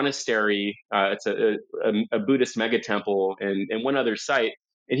monastery, it's a Buddhist megatemple, and one other site,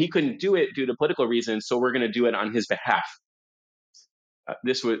 and he couldn't do it due to political reasons, so we're going to do it on his behalf.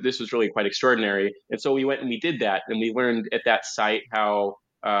 This was really quite extraordinary, and so we went and we did that, and we learned at that site how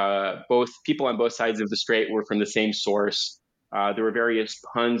both people on both sides of the strait were from the same source. There were various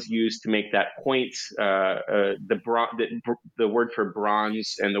puns used to make that point. The word for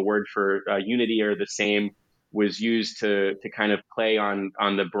bronze and the word for unity are the same, was used to kind of play on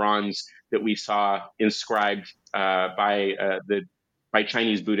the bronze that we saw inscribed by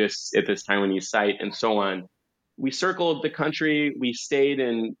Chinese Buddhists at this Taiwanese site, and so on. We circled the country. We stayed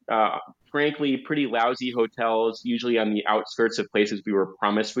in, frankly, pretty lousy hotels, usually on the outskirts of places we were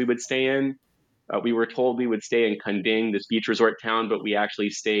promised we would stay in. We were told we would stay in Kending, this beach resort town, but we actually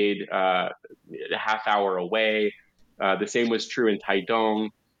stayed a half hour away. The same was true in Taidong.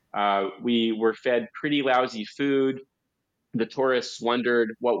 We were fed pretty lousy food. The tourists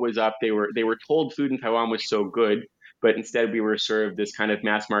wondered what was up. They were told food in Taiwan was so good, but instead we were served this kind of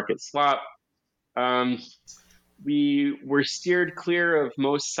mass market slop. We were steered clear of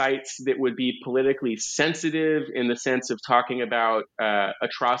most sites that would be politically sensitive in the sense of talking about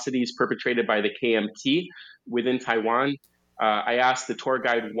atrocities perpetrated by the KMT within Taiwan. I asked the tour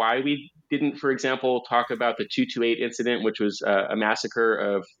guide why we didn't, for example, talk about the 228 incident, which was a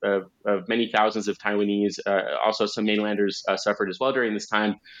massacre of many thousands of Taiwanese. Also, some mainlanders suffered as well during this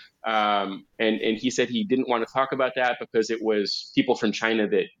time. And he said he didn't want to talk about that because it was people from China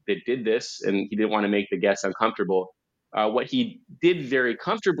that did this, and he didn't want to make the guests uncomfortable. What he did very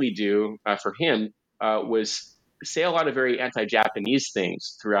comfortably do for him was say a lot of very anti-Japanese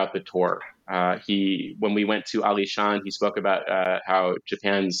things throughout the tour. When we went to Alishan, he spoke about how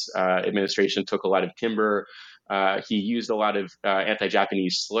Japan's administration took a lot of timber. He used a lot of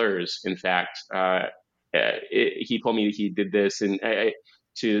anti-Japanese slurs. In fact, he told me that he did this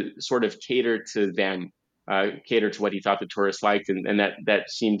to sort of cater to them, cater to what he thought the tourists liked, and that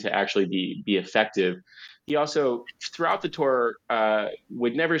seemed to actually be effective. He also, throughout the tour,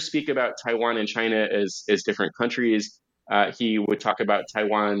 would never speak about Taiwan and China as different countries. He would talk about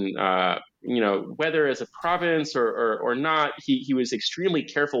Taiwan, whether as a province or not. He was extremely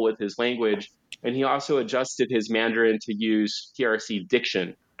careful with his language, and he also adjusted his Mandarin to use PRC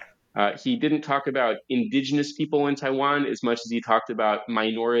diction. He didn't talk about indigenous people in Taiwan as much as he talked about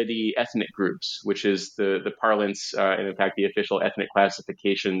minority ethnic groups, which is the parlance and, in fact, the official ethnic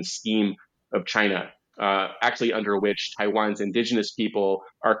classification scheme of China, actually under which Taiwan's indigenous people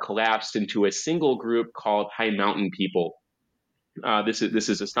are collapsed into a single group called High Mountain people. This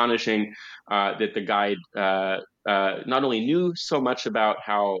is astonishing that the guide not only knew so much about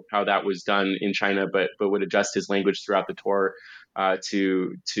how that was done in China, but would adjust his language throughout the tour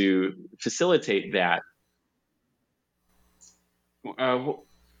to facilitate that.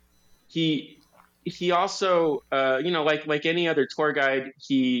 He also, like any other tour guide,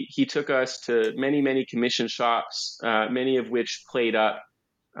 he took us to many commission shops, many of which played up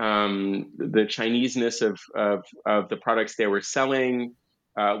the Chineseness of the products they were selling.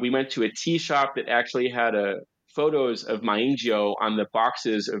 We went to a tea shop that actually had photos of Maingjiu on the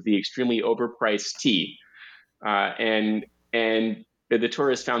boxes of the extremely overpriced tea, and the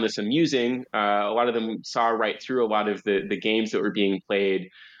tourists found this amusing. A lot of them saw right through a lot of the games that were being played.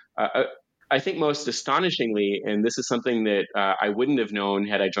 I think most astonishingly, and this is something that I wouldn't have known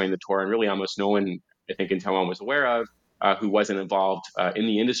had I joined the tour, and really almost no one, I think, in Taiwan was aware of, who wasn't involved in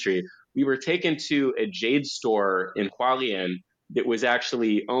the industry. We were taken to a jade store in Hualien that was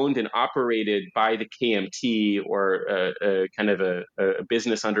actually owned and operated by the KMT, or kind of a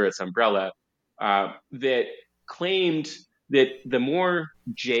business under its umbrella, that claimed that the more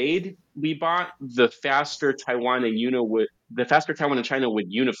jade we bought, the faster Taiwan and China would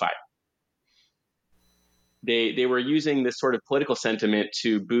unify. They were using this sort of political sentiment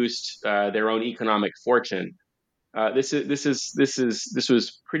to boost their own economic fortune. This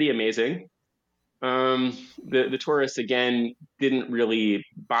was pretty amazing. The tourists again didn't really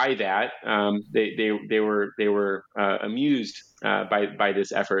buy that. They were amused by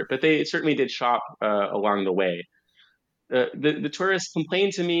this effort, but they certainly did shop along the way. The tourists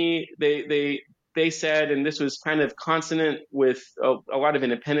complained to me. They said, and this was kind of consonant with a lot of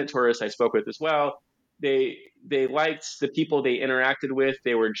independent tourists I spoke with as well, they liked the people they interacted with.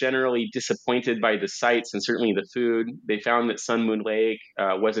 They were generally disappointed by the sights and certainly the food. They found that Sun Moon Lake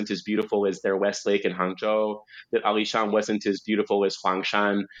wasn't as beautiful as their West Lake in Hangzhou, that Alishan wasn't as beautiful as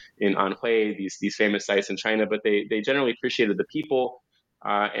Huangshan in Anhui, these famous sites in China, but they generally appreciated the people.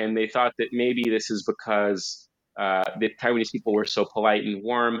 And they thought that maybe this is because the Taiwanese people were so polite and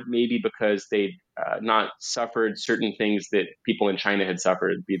warm, maybe because they'd not suffered certain things that people in China had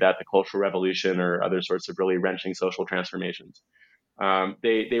suffered, be that the Cultural Revolution or other sorts of really wrenching social transformations.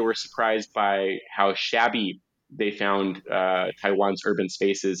 They were surprised by how shabby they found Taiwan's urban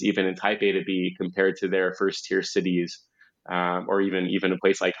spaces, even in Taipei, to be compared to their first-tier cities, or even a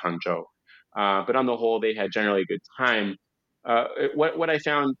place like Hangzhou. But on the whole, they had generally a good time. What I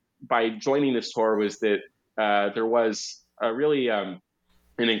found by joining this tour was that there was a really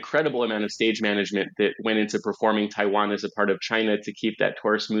an incredible amount of stage management that went into performing Taiwan as a part of China to keep that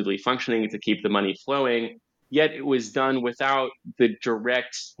tour smoothly functioning, to keep the money flowing. Yet it was done without the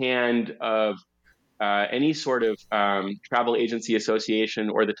direct hand of any sort of travel agency association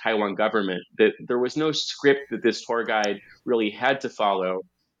or the Taiwan government. That there was no script that this tour guide really had to follow,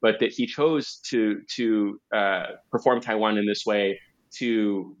 but that he chose to perform Taiwan in this way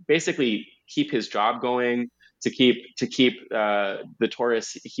to basically keep his job going, to keep the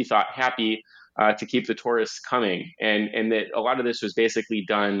tourists he thought happy, to keep the tourists coming, and that a lot of this was basically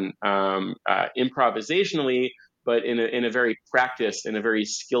done improvisationally, but in a very practiced, in a very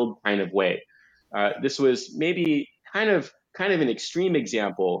skilled kind of way. This was maybe kind of an extreme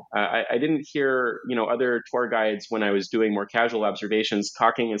example. I didn't hear other tour guides when I was doing more casual observations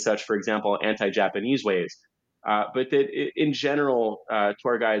talking in such, for example, anti-Japanese ways. But that in general,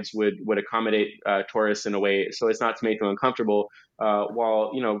 tour guides would accommodate tourists in a way so as not to make them uncomfortable,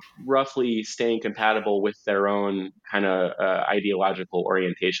 while roughly staying compatible with their own kind of ideological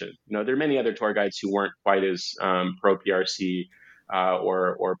orientation. There are many other tour guides who weren't quite as pro PRC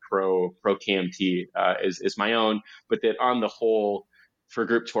or pro KMT as my own, but that on the whole, for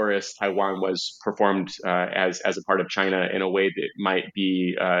group tourists, Taiwan was performed as a part of China in a way that might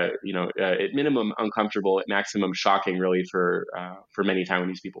be, at minimum uncomfortable, at maximum shocking, really, for many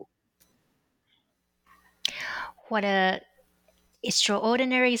Taiwanese people. What a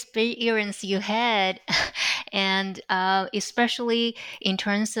extraordinary experience you had, and especially in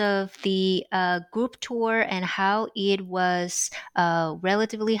terms of the group tour and how it was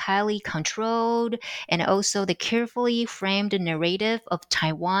relatively highly controlled, and also the carefully framed narrative of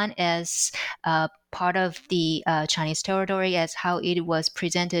Taiwan as part of the Chinese territory, as how it was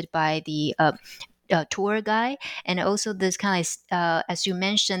presented by the tour guide, and also this kind of, as you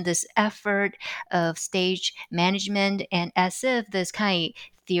mentioned, this effort of stage management, and as if this kind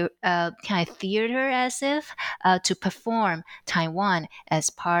of theater, as if to perform Taiwan as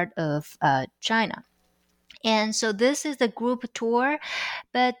part of China. And so this is the group tour.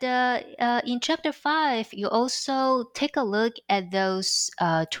 But in chapter 5, you also take a look at those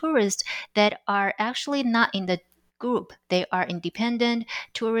tourists that are actually not in the group. They are independent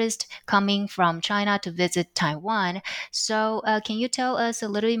tourists coming from China to visit Taiwan. So can you tell us a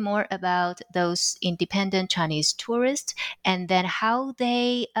little bit more about those independent Chinese tourists, and then how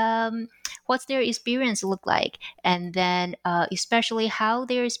they what's their experience look like, and then especially how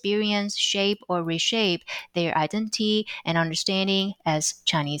their experience shape or reshape their identity and understanding as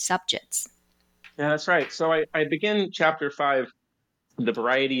Chinese subjects? Yeah, that's right. So I begin chapter 5, the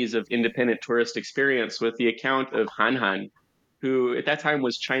varieties of independent tourist experience, with the account of Han Han, who at that time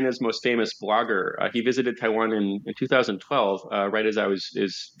was China's most famous blogger. He visited Taiwan in 2012, right as I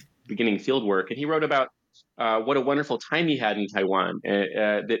was beginning field work, and he wrote about what a wonderful time he had in Taiwan,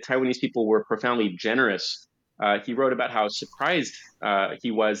 that Taiwanese people were profoundly generous. He wrote about how surprised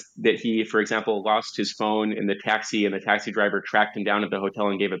he was that he, for example, lost his phone in the taxi, and the taxi driver tracked him down at the hotel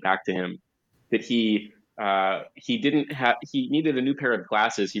and gave it back to him. That he needed a new pair of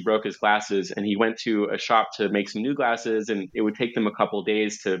glasses. He broke his glasses, and he went to a shop to make some new glasses, and it would take them a couple of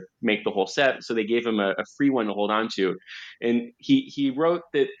days to make the whole set. So they gave him a free one to hold on to. And he wrote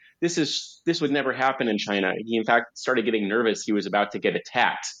that this would never happen in China. He in fact started getting nervous. He was about to get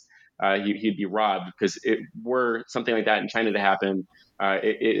attacked. He'd be robbed, because were something like that in China to happen,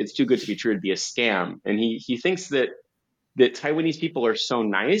 it's too good to be true to be a scam. And he thinks that Taiwanese people are so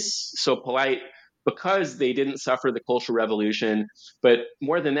nice, so polite, because they didn't suffer the Cultural Revolution. But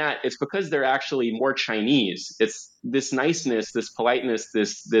more than that, it's because they're actually more Chinese. It's this niceness, this politeness,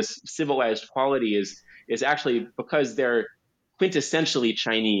 this civilized quality is actually because they're quintessentially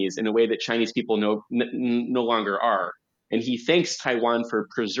Chinese in a way that Chinese people no longer are. And he thanks Taiwan for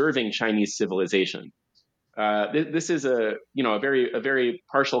preserving Chinese civilization. This is a very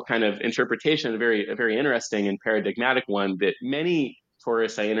partial kind of interpretation, a very interesting and paradigmatic one that many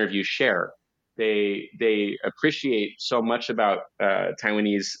tourists I interview share. They appreciate so much about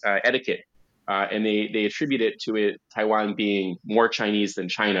Taiwanese etiquette, and they attribute it to Taiwan being more Chinese than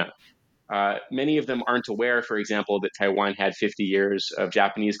China. Many of them aren't aware, for example, that Taiwan had 50 years of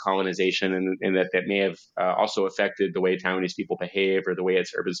Japanese colonization, and that may have also affected the way Taiwanese people behave or the way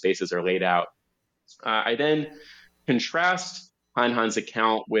its urban spaces are laid out. I then contrast Han Han's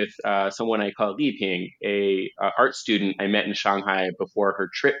account with someone I call Li Ping, a art student I met in Shanghai before her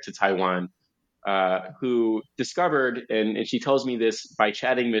trip to Taiwan, who discovered, and she tells me this by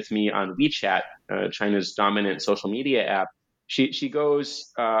chatting with me on WeChat, China's dominant social media app. She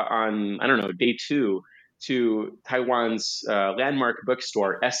goes on, I don't know, day 2 to Taiwan's landmark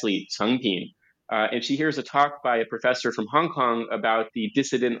bookstore, Esli Chengpin, and she hears a talk by a professor from Hong Kong about the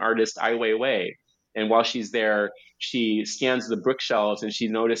dissident artist Ai Weiwei. And while she's there, she scans the bookshelves and she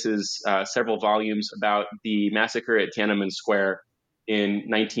notices several volumes about the massacre at Tiananmen Square in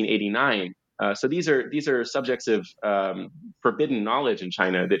 1989. So these are subjects of forbidden knowledge in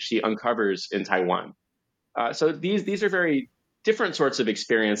China that she uncovers in Taiwan. So these are very different sorts of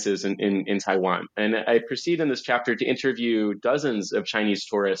experiences in Taiwan. And I proceed in this chapter to interview dozens of Chinese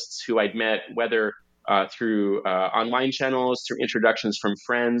tourists who I'd met, whether through online channels, through introductions from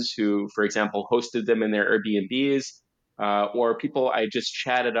friends who, for example, hosted them in their Airbnbs, or people I just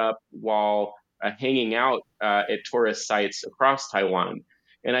chatted up while hanging out at tourist sites across Taiwan.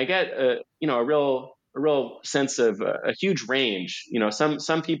 And I get a real sense of a huge range.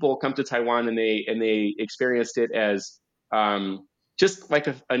 Some people come to Taiwan and they experienced it as just like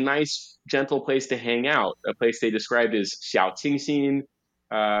a nice, gentle place to hang out, a place they described as xiao qingxin,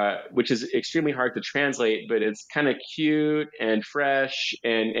 which is extremely hard to translate, but it's kind of cute and fresh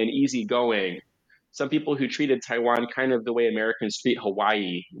and easygoing. Some people who treated Taiwan kind of the way Americans treat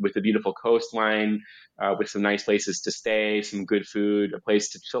Hawaii, with a beautiful coastline, with some nice places to stay, some good food, a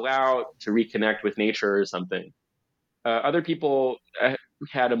place to chill out, to reconnect with nature or something. Other people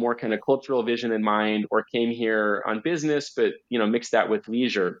had a more kind of cultural vision in mind, or came here on business, but mixed that with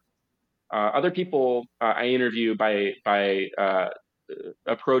leisure. Other people I interview by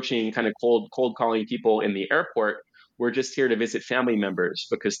approaching kind of cold calling people in the airport. We're just here to visit family members,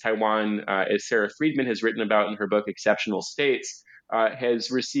 because Taiwan, as Sarah Friedman has written about in her book Exceptional States,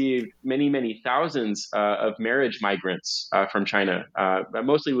 has received many thousands of marriage migrants from China,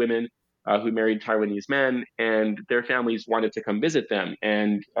 mostly women who married Taiwanese men, and their families wanted to come visit them,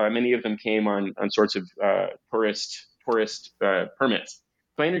 and many of them came on sorts of tourist permits.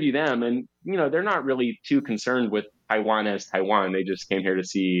 So I interview them, and they're not really too concerned with Taiwan as Taiwan. They just came here to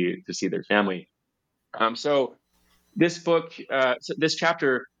see their family. So this book, this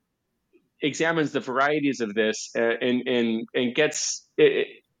chapter, examines the varieties of this, and gets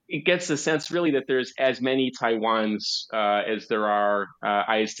it gets the sense really that there's as many Taiwans as there are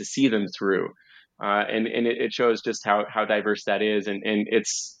eyes to see them through, and it shows just how diverse that is, and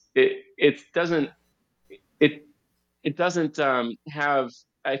it doesn't have.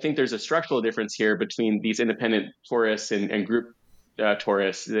 I think there's a structural difference here between these independent tourists and group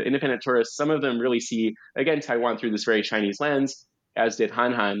tourists. The independent tourists, some of them really see, again, Taiwan through this very Chinese lens, as did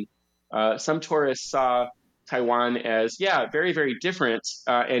Han Han. Some tourists saw Taiwan as, very different,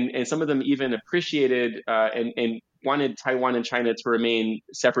 and some of them even appreciated and wanted Taiwan and China to remain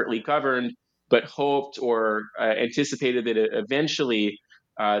separately governed, but hoped or anticipated that eventually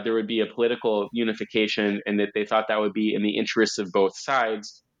there would be a political unification, and that they thought that would be in the interests of both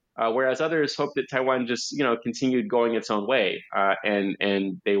sides. Whereas others hoped that Taiwan just, continued going its own way,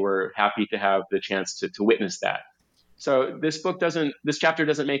 and they were happy to have the chance to witness that. So this chapter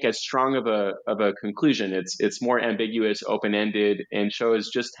doesn't make as strong of a conclusion. It's more ambiguous, open-ended, and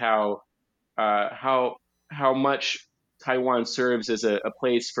shows just how much Taiwan serves as a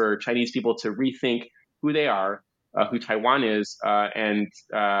place for Chinese people to rethink who they are, who Taiwan is, and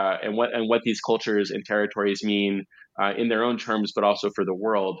what these cultures and territories mean in their own terms, but also for the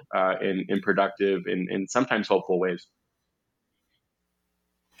world in productive and sometimes hopeful ways.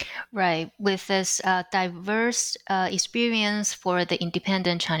 Right. With this diverse experience for the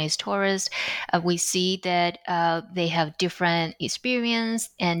independent Chinese tourists, we see that they have different experience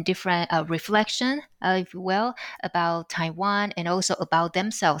and different reflection, if you will, about Taiwan and also about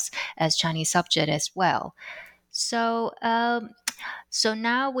themselves as Chinese subject as well. So, so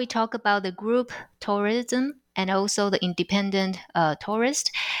now we talk about the group tourism and also the independent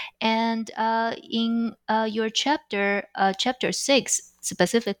tourist. And in your chapter 6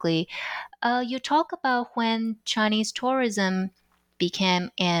 specifically, you talk about when Chinese tourism became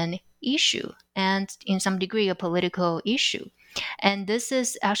an issue and in some degree a political issue. And this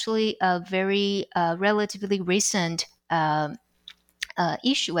is actually a very relatively recent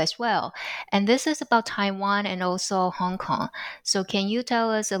issue as well. And this is about Taiwan and also Hong Kong. So, can you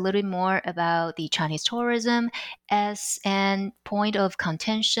tell us a little bit more about the Chinese tourism as an point of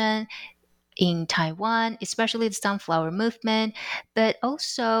contention in Taiwan, especially the sunflower movement, but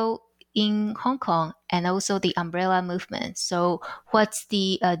also in Hong Kong and also the umbrella movement? So, what's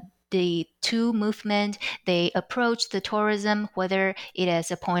the two movement they approach the tourism, whether it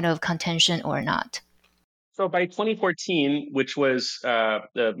is a point of contention or not? So by 2014, which was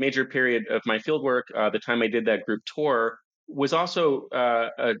the major period of my fieldwork, the time I did that group tour, was also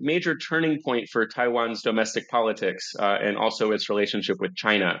a major turning point for Taiwan's domestic politics and also its relationship with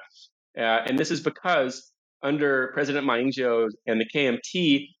China. And this is because under President Ma Ying-jeou and the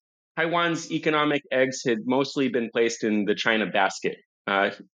KMT, Taiwan's economic eggs had mostly been placed in the China basket.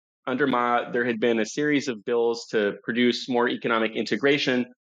 Under Ma, there had been a series of bills to produce more economic integration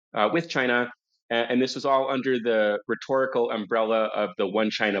with China, and this was all under the rhetorical umbrella of the One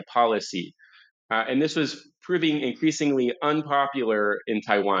China policy. And this was proving increasingly unpopular in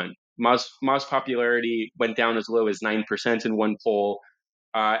Taiwan. Ma's popularity went down as low as 9% in one poll.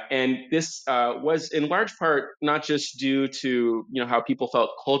 And this was in large part not just due to how people felt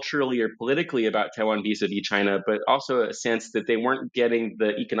culturally or politically about Taiwan vis-a-vis China, but also a sense that they weren't getting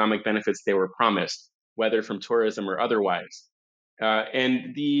the economic benefits they were promised, whether from tourism or otherwise.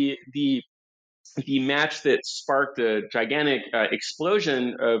 And the match that sparked a gigantic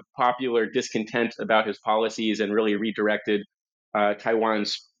explosion of popular discontent about his policies and really redirected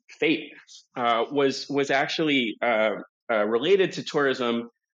Taiwan's fate was actually related to tourism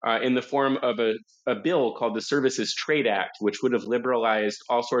in the form of a bill called the Services Trade Act, which would have liberalized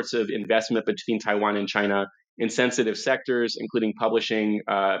all sorts of investment between Taiwan and China in sensitive sectors, including publishing,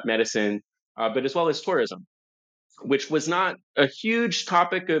 medicine, but as well as tourism, which was not a huge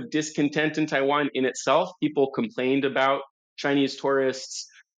topic of discontent in Taiwan in itself. People complained about Chinese tourists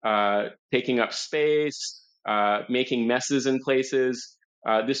taking up space, making messes in places.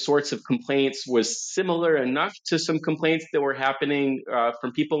 This sorts of complaints was similar enough to some complaints that were happening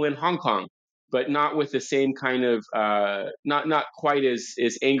from people in Hong Kong, but not with the same kind of, not quite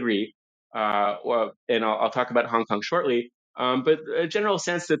as angry. And I'll talk about Hong Kong shortly. But a general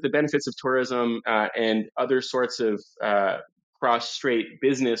sense that the benefits of tourism and other sorts of cross-strait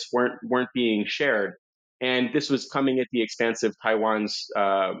business weren't being shared, and this was coming at the expense of Taiwan's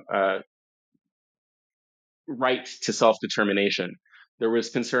right to self-determination. There was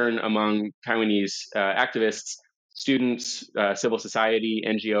concern among Taiwanese activists, students, civil society,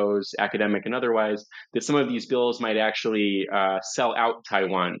 NGOs, academic and otherwise, that some of these bills might actually sell out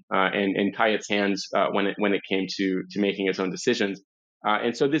Taiwan and tie its hands when it came to making its own decisions.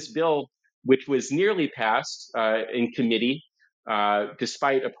 And so this bill, which was nearly passed in committee,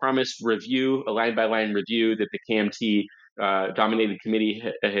 despite a promised review, a line-by-line review that the KMT dominated committee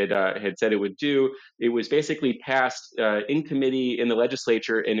had said it would do. It was basically passed in committee in the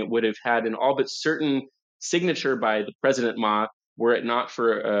legislature, and it would have had an all but certain signature by the President Ma, were it not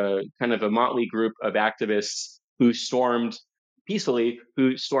for a kind of a motley group of activists who stormed peacefully,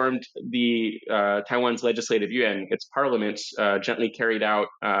 who stormed the Taiwan's legislative yuan, its parliament, gently carried out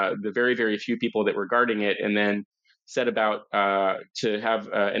the very, very few people that were guarding it, and then set about to have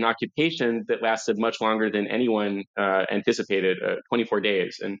an occupation that lasted much longer than anyone anticipated, 24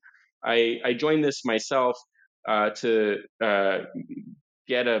 days. And I joined this myself to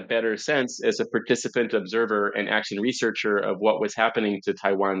get a better sense as a participant, observer, and action researcher of what was happening to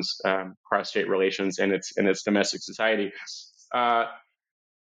Taiwan's cross-strait relations and its domestic society.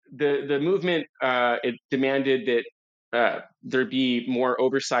 The movement it demanded that there be more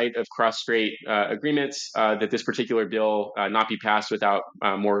oversight of cross-strait agreements, that this particular bill not be passed without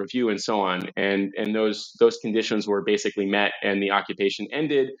more review, and so on. And those conditions were basically met, and the occupation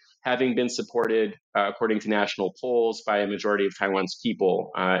ended, having been supported, according to national polls, by a majority of Taiwan's people.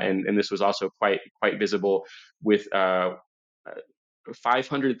 And this was also quite visible with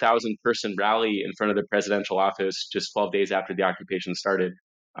 500,000 person rally in front of the presidential office just 12 days after the occupation started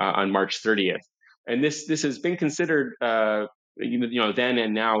on March 30th. And this has been considered, then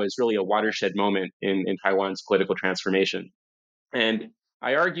and now, as really a watershed moment in Taiwan's political transformation. And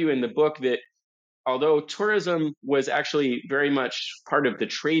I argue in the book that although tourism was actually very much part of the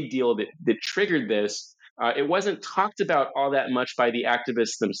trade deal that triggered this, it wasn't talked about all that much by the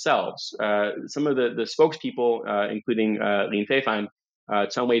activists themselves. Some of the spokespeople, including Lin Feifan,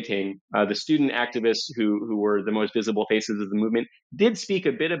 Chen Weiting, the student activists who were the most visible faces of the movement, did speak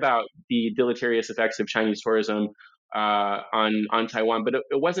a bit about the deleterious effects of Chinese tourism, on Taiwan, but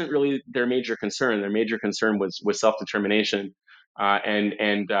it wasn't really their major concern. Their major concern was self-determination and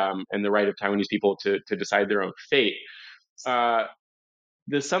the right of Taiwanese people to decide their own fate.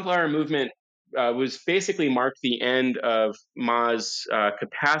 The Sunflower Movement was basically marked the end of Ma's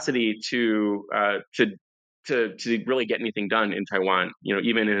capacity to really get anything done in Taiwan.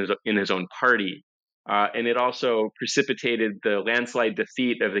 Even in his own party. And it also precipitated the landslide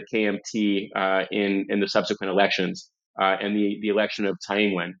defeat of the KMT in the subsequent elections and the election of Tsai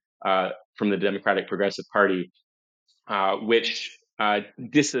Ing-wen from the Democratic Progressive Party, which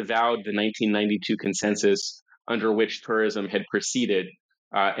disavowed the 1992 consensus under which tourism had proceeded,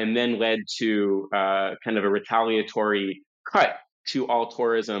 and then led to kind of a retaliatory cut to all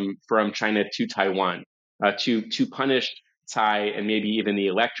tourism from China to Taiwan, to punish Tsai and maybe even the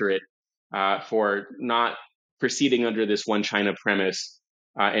electorate for not proceeding under this one China premise,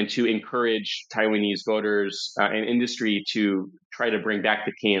 and to encourage Taiwanese voters and industry to try to bring back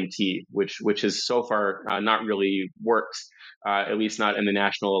the KMT, which has so far not really worked, at least not in the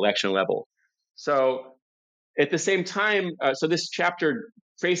national election level. So at the same time, so this chapter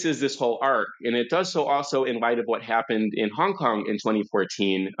traces this whole arc, and it does so also in light of what happened in Hong Kong in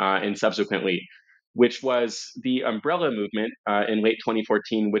 2014 and subsequently, which was the umbrella movement in late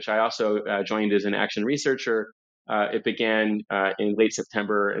 2014, which I also joined as an action researcher. It began in late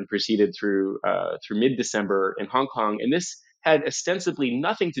September and proceeded through mid-December in Hong Kong. And this had ostensibly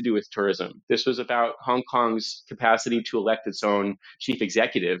nothing to do with tourism. This was about Hong Kong's capacity to elect its own chief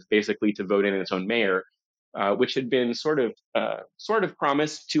executive, basically to vote in its own mayor, which had been sort of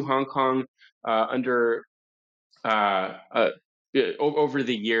promised to Hong Kong under over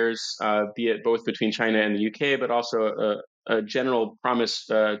the years, be it both between China and the UK, but also a general promise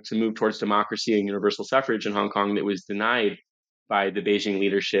to move towards democracy and universal suffrage in Hong Kong that was denied by the Beijing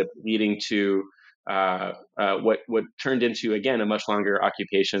leadership, leading to what turned into, again, a much longer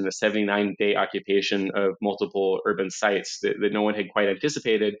occupation, the 79-day occupation of multiple urban sites that no one had quite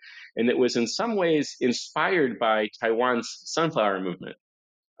anticipated, and that was in some ways inspired by Taiwan's Sunflower Movement.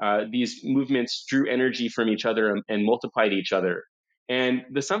 These movements drew energy from each other and multiplied each other. And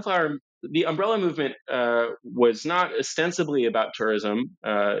the umbrella movement was not ostensibly about tourism.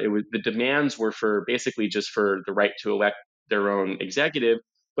 The demands were basically just for the right to elect their own executive,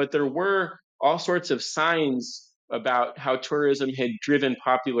 but there were all sorts of signs about how tourism had driven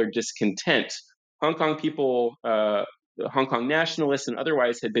popular discontent. Hong Kong people, Hong Kong nationalists and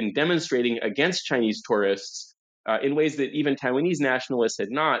otherwise, had been demonstrating against Chinese tourists in ways that even Taiwanese nationalists had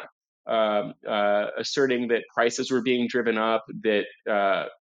not, asserting that prices were being driven up, that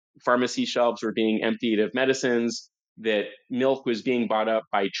pharmacy shelves were being emptied of medicines, that milk was being bought up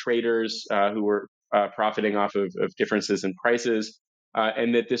by traders who were profiting off of differences in prices,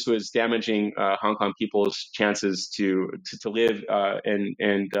 and that this was damaging Hong Kong people's chances to live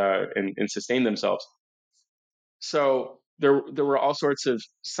and sustain themselves. So there were all sorts of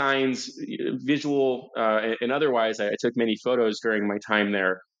signs, visual and otherwise. I took many photos during my time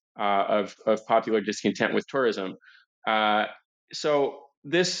there of popular discontent with tourism. So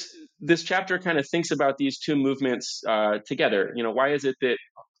this chapter kind of thinks about these two movements together. Why is it that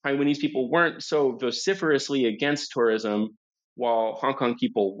Taiwanese people weren't so vociferously against tourism while Hong Kong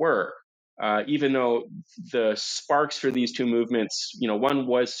people were? Even though the sparks for these two movements, one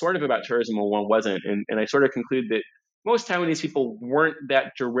was sort of about tourism and one wasn't. And I sort of conclude that most Taiwanese people weren't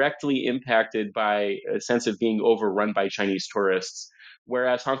that directly impacted by a sense of being overrun by Chinese tourists,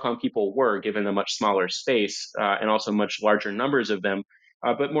 whereas Hong Kong people were, given a much smaller space and also much larger numbers of them.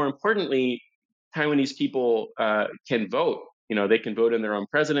 But more importantly, Taiwanese people can vote. They can vote in their own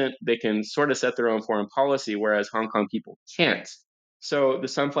president. They can sort of set their own foreign policy, whereas Hong Kong people can't. So the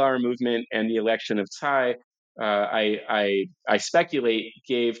Sunflower Movement and the election of Tsai, I speculate,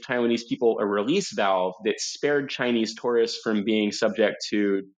 gave Taiwanese people a release valve that spared Chinese tourists from being subject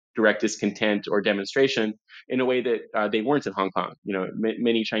to direct discontent or demonstration in a way that they weren't in Hong Kong.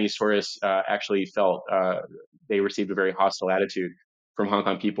 Many Chinese tourists actually felt they received a very hostile attitude from Hong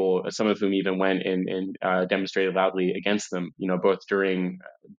Kong people, some of whom even went and demonstrated loudly against them, both during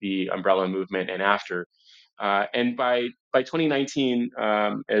the umbrella movement and after. And by 2019,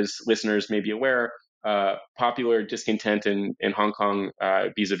 as listeners may be aware, popular discontent in Hong Kong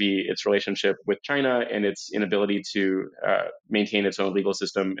vis-a-vis its relationship with China and its inability to maintain its own legal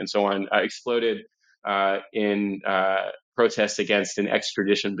system and so on exploded in protests against an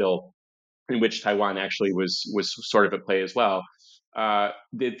extradition bill in which Taiwan actually was sort of at play as well.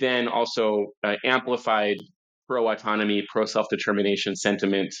 That then also amplified pro-autonomy, pro-self-determination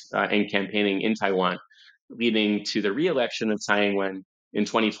sentiment and campaigning in Taiwan, leading to the re-election of Tsai Ing-wen in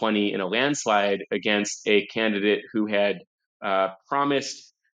 2020 in a landslide against a candidate who had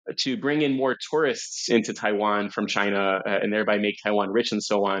promised to bring in more tourists into Taiwan from China and thereby make Taiwan rich and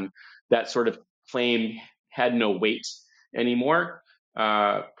so on. That sort of claim had no weight anymore,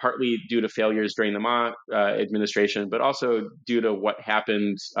 partly due to failures during the Ma administration, but also due to what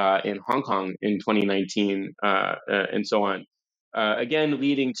happened in Hong Kong in 2019 and so on. Again,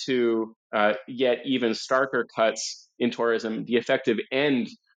 leading to yet even starker cuts in tourism, the effective end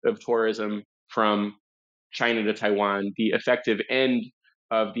of tourism from China to Taiwan, the effective end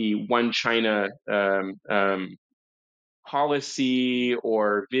of the one China policy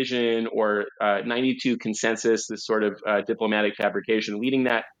or vision or 92 consensus, this sort of diplomatic fabrication, leading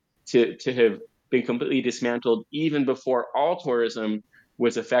that to have been completely dismantled even before all tourism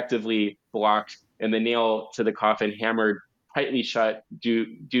was effectively blocked and the nail to the coffin hammered tightly shut due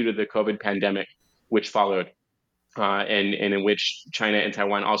to the COVID pandemic, which followed, and in which China and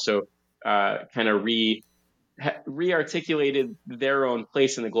Taiwan also kind of re-articulated their own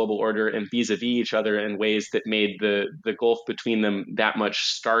place in the global order and vis-a-vis each other in ways that made the gulf between them that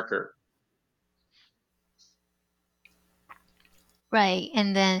much starker. Right.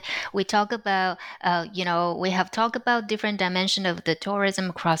 And then we talk about, we have talked about different dimensions of the tourism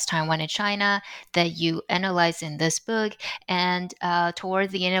across Taiwan and China that you analyze in this book. And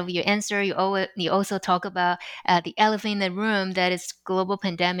towards the end of your answer, you also talk about the elephant in the room that is global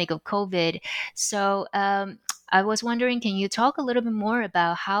pandemic of COVID. So I was wondering, can you talk a little bit more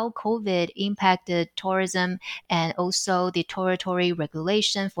about how COVID impacted tourism and also the territory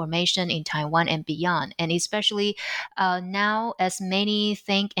regulation formation in Taiwan and beyond? And especially now, as many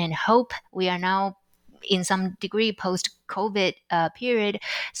think and hope, we are now in some degree post-COVID period.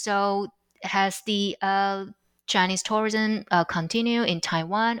 So has the Chinese tourism continue in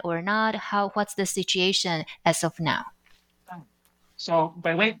Taiwan or not? What's the situation as of now? So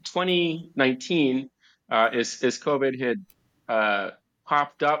by late 2019, as COVID had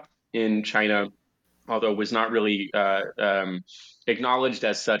popped up in China, although was not really acknowledged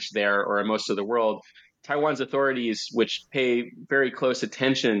as such there or in most of the world, Taiwan's authorities, which pay very close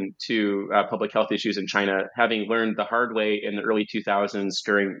attention to public health issues in China, having learned the hard way in the early 2000s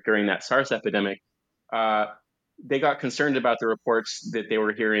during that SARS epidemic, they got concerned about the reports that they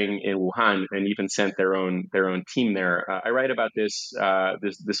were hearing in Wuhan and even sent their own team there. I write about this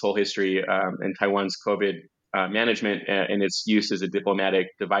whole history in Taiwan's COVID management and its use as a diplomatic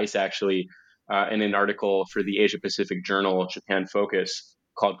device, actually, in an article for the Asia Pacific Journal, Japan Focus,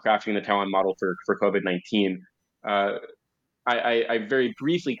 called "Crafting the Taiwan Model for COVID-19." I very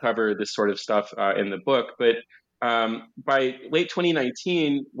briefly cover this sort of stuff in the book, but by late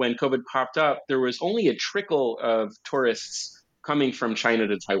 2019, when COVID popped up, there was only a trickle of tourists coming from China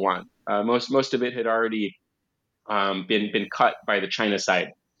to Taiwan. Most of it had already been cut by the China side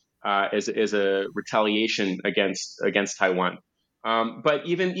as a retaliation against Taiwan. But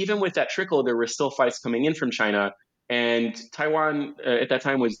even with that trickle, there were still flights coming in from China. And Taiwan at that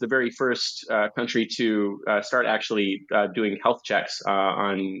time was the very first country to start actually doing health checks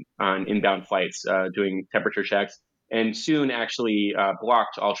on inbound flights, doing temperature checks, and soon actually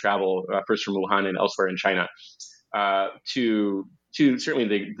blocked all travel, first from Wuhan and elsewhere in China, to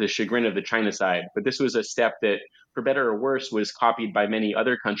certainly the chagrin of the China side. But this was a step that, for better or worse, was copied by many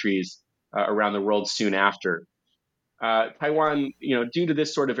other countries around the world soon after. Taiwan, due to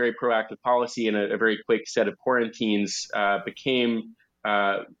this sort of very proactive policy and a very quick set of quarantines, became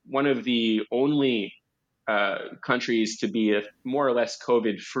one of the only countries to be more or less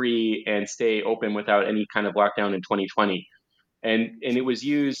COVID-free and stay open without any kind of lockdown in 2020. And it was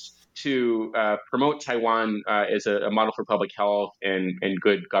used to promote Taiwan as a model for public health and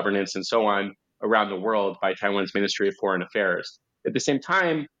good governance and so on around the world by Taiwan's Ministry of Foreign Affairs. At the same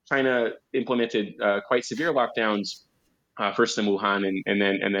time, China implemented quite severe lockdowns, first in Wuhan and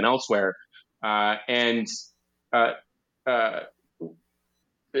then elsewhere, and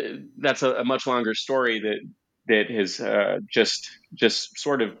that's a much longer story that has just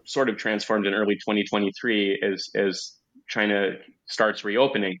sort of transformed in early 2023 as China starts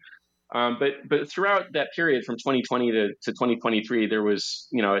reopening. But throughout that period from 2020 to 2023, there was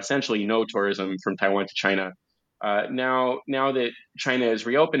essentially no tourism from Taiwan to China. Now that China is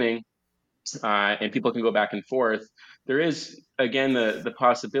reopening and people can go back and forth, there is again the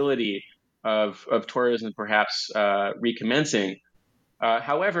possibility of tourism perhaps recommencing.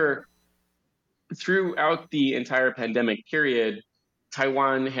 However, throughout the entire pandemic period,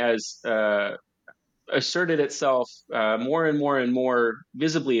 Taiwan has asserted itself more and more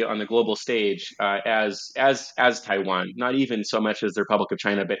visibly on the global stage as Taiwan, not even so much as the Republic of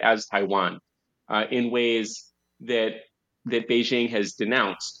China, but as Taiwan, in ways that that Beijing has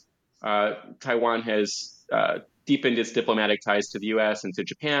denounced. Taiwan has deepened its diplomatic ties to the U.S. and to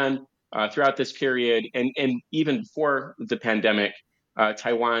Japan throughout this period, and even before the pandemic,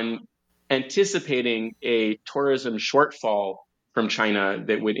 Taiwan anticipating a tourism shortfall from China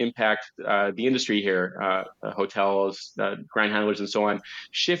that would impact the industry here, hotels, grind handlers, and so on,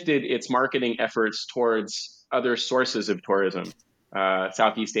 shifted its marketing efforts towards other sources of tourism,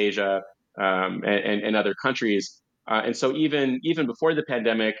 Southeast Asia, and other countries. And so even before the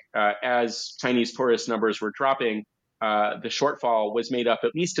pandemic, as Chinese tourist numbers were dropping, the shortfall was made up,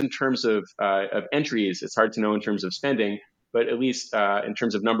 at least in terms of entries. It's hard to know in terms of spending, but at least in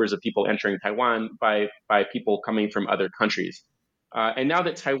terms of numbers of people entering Taiwan by people coming from other countries. And now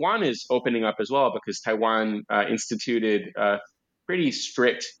that Taiwan is opening up as well, because Taiwan instituted pretty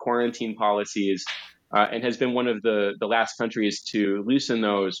strict quarantine policies and has been one of the last countries to loosen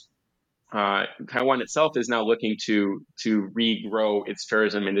those. Taiwan itself is now looking to regrow its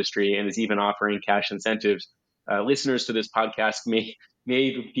tourism industry and is even offering cash incentives. Listeners to this podcast may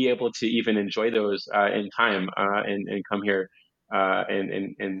be able to even enjoy those in time and come here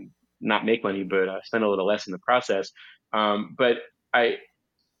and not make money, but spend a little less in the process. But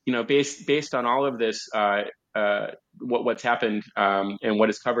based on all of this, what's happened and what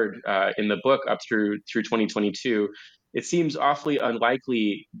is covered in the book up through 2022, it seems awfully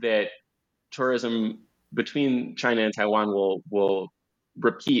unlikely that tourism between China and Taiwan will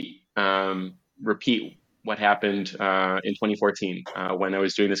repeat what happened in 2014 when I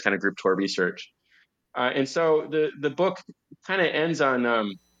was doing this kind of group tour research. And so the book kind of ends on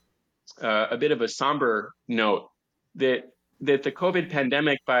a bit of a somber note that the COVID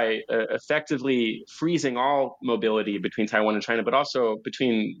pandemic, by effectively freezing all mobility between Taiwan and China, but also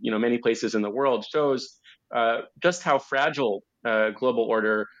between many places in the world, shows just how fragile global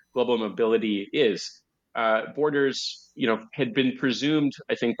order, global mobility is. Borders, had been presumed,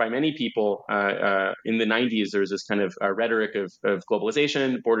 I think, by many people in the 90s. There was this kind of rhetoric of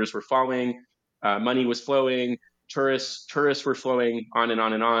globalization. Borders were falling, money was flowing, tourists were flowing on and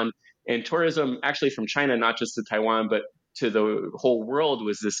on and on. And tourism, actually from China, not just to Taiwan, but to the whole world,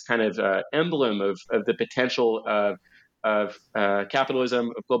 was this kind of emblem of the potential of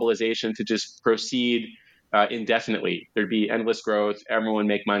capitalism, of globalization to just proceed indefinitely. There'd be endless growth, everyone would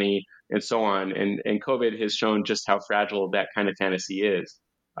make money, and so on. And COVID has shown just how fragile that kind of fantasy is,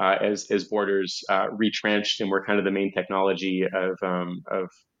 as borders retrenched and were kind of the main technology of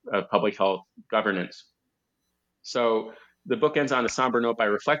public health governance. So the book ends on a somber note by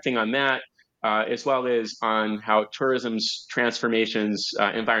reflecting on that, as well as on how tourism's transformations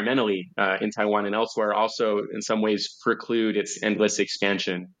environmentally in Taiwan and elsewhere also in some ways preclude its endless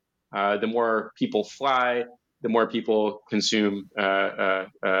expansion. The more people fly, the more people consume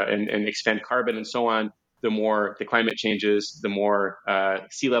and expend carbon and so on, the more the climate changes, the more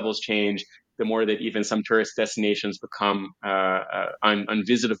sea levels change, the more that even some tourist destinations become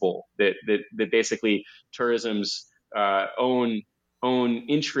unvisitable, that basically tourism's own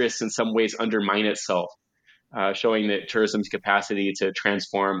interests in some ways undermine itself, showing that tourism's capacity to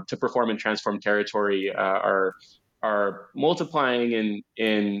perform and transform territory are multiplying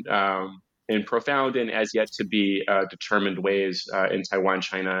in profound and as yet to be determined ways in Taiwan,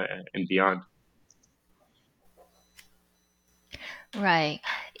 China, and beyond. Right.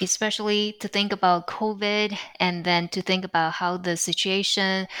 Especially to think about COVID and then to think about how the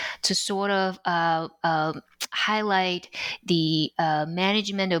situation to sort of highlight the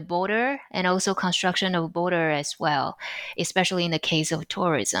management of border and also construction of border as well, especially in the case of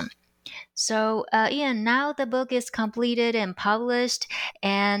tourism. So, Ian, now the book is completed and published,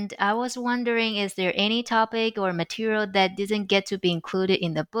 and I was wondering, is there any topic or material that didn't get to be included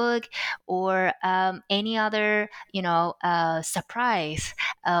in the book, or any other, surprise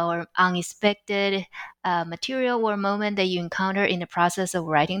or unexpected material or moment that you encountered in the process of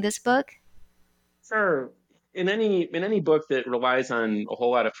writing this book? Sure. In any book that relies on a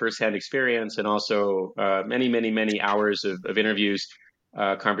whole lot of firsthand experience and also many hours of interviews,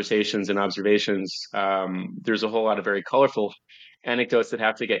 conversations, and observations, there's a whole lot of very colorful anecdotes that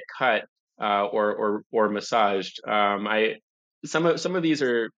have to get cut or massaged. Some of these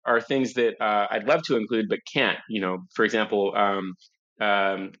are things that I'd love to include but can't. For example,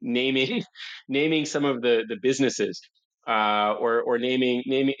 naming some of the businesses. Or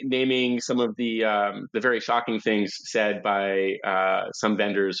naming some of the very shocking things said by some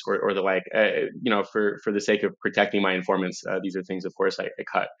vendors or the like, for the sake of protecting my informants. These are things, of course, I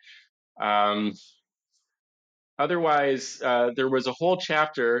cut. Otherwise, there was a whole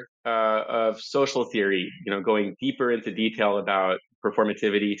chapter of social theory, going deeper into detail about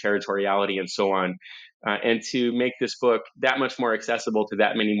performativity, territoriality, and so on. And to make this book that much more accessible to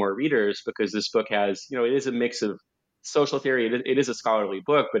that many more readers, because this book has, it is a mix of social theory. It is a scholarly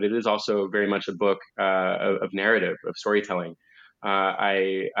book, but it is also very much a book of narrative, of storytelling.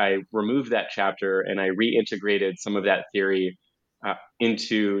 I removed that chapter and I reintegrated some of that theory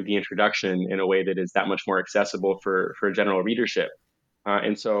into the introduction in a way that is that much more accessible for general readership.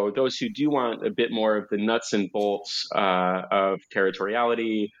 And so those who do want a bit more of the nuts and bolts of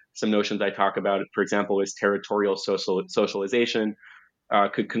territoriality, some notions I talk about, for example, is territorial socialization,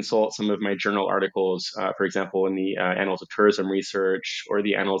 could consult some of my journal articles, for example, in the Annals of Tourism Research or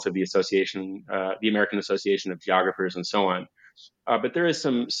the Annals of the American Association of Geographers, and so on. But there is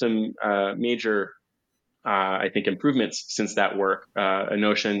some major, I think, improvements since that work. A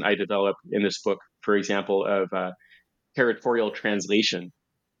notion I developed in this book, for example, of territorial translation.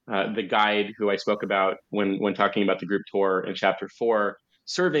 The guide who I spoke about when talking about the group tour in chapter 4,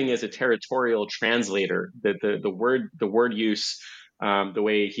 serving as a territorial translator, the word use, the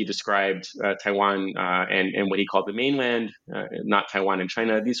way he described Taiwan and what he called the mainland, not Taiwan and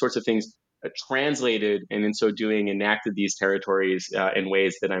China, these sorts of things, translated, and in so doing enacted these territories in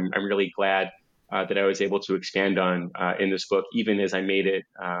ways that I'm really glad that I was able to expand on in this book, even as I made it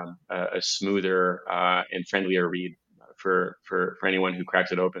a smoother and friendlier read for anyone who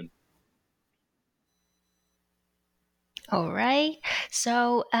cracks it open. All right.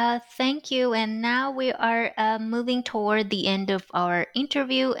 So thank you. And now we are moving toward the end of our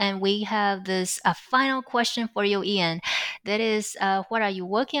interview, and we have this final question for you, Ian. That is, what are you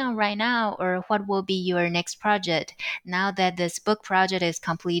working on right now, or what will be your next project now that this book project is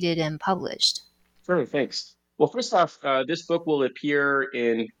completed and published? Sure, thanks. Well, first off, this book will appear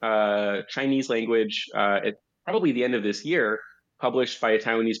in Chinese language at probably the end of this year, published by a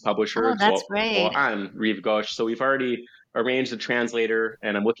Taiwanese publisher, Oh, that's great. Reeve Ghosh. So we've already arranged a translator,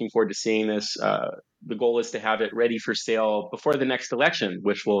 and I'm looking forward to seeing this. The goal is to have it ready for sale before the next election,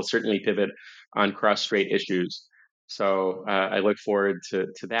 which will certainly pivot on cross-strait issues. So I look forward to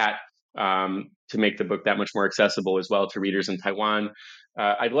that, to make the book that much more accessible as well to readers in Taiwan.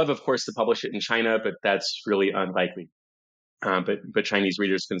 I'd love, of course, to publish it in China, but that's really unlikely. But Chinese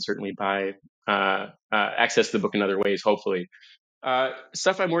readers can certainly access the book in other ways, hopefully.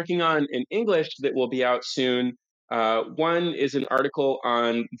 Stuff I'm working on in English that will be out soon. One is an article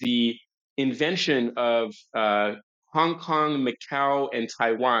on the invention of Hong Kong, Macau, and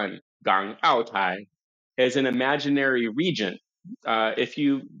Taiwan, Gang Ao Tai, as an imaginary region. If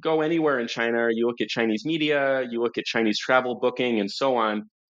you go anywhere in China, or you look at Chinese media, you look at Chinese travel booking, and so on,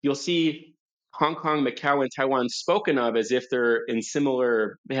 you'll see Hong Kong, Macau, and Taiwan spoken of as if they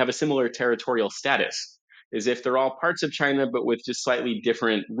have a similar territorial status, as if they're all parts of China, but with just slightly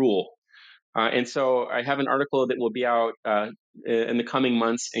different rule. And so I have an article that will be out in the coming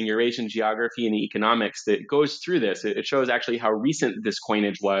months in Eurasian Geography and Economics that goes through this. It shows actually how recent this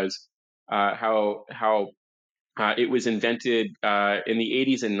coinage was, how it was invented in the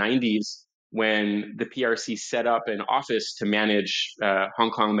 80s and 90s when the PRC set up an office to manage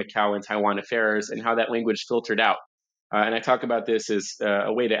Hong Kong, Macau, and Taiwan affairs, and how that language filtered out. And I talk about this as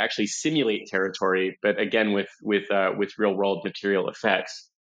a way to actually simulate territory, but again with real world material effects.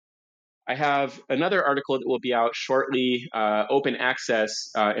 I have another article that will be out shortly, open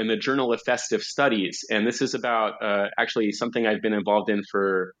access in the Journal of Festive Studies. And this is about actually something I've been involved in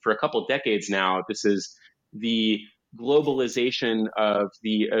for a couple decades now. This is the globalization of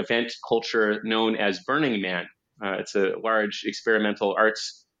the event culture known as Burning Man. It's a large experimental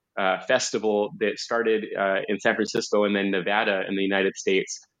arts festival that started in San Francisco and then Nevada in the United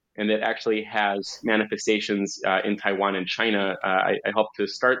States, and that actually has manifestations in Taiwan and China. I helped to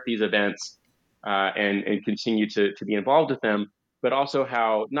start these events and continue to be involved with them, but also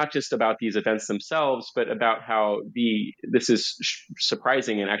how, not just about these events themselves, but about how this is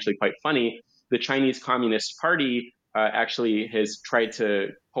surprising and actually quite funny, the Chinese Communist Party actually has tried to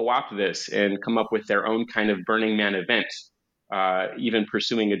co-opt this and come up with their own kind of Burning Man event, even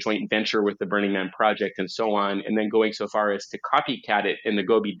pursuing a joint venture with the Burning Man Project and so on, and then going so far as to copycat it in the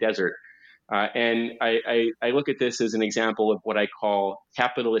Gobi Desert. And I look at this as an example of what I call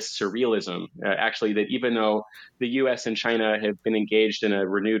capitalist surrealism, actually, that even though the US and China have been engaged in a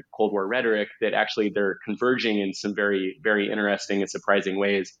renewed Cold War rhetoric, that actually they're converging in some very, very interesting and surprising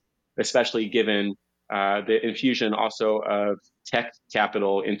ways, especially given the infusion also of tech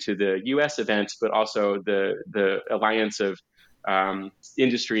capital into the US events, but also the alliance of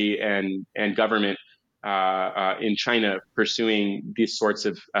industry and government in China pursuing these sorts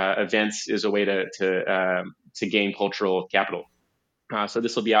of events is a way to gain cultural capital. So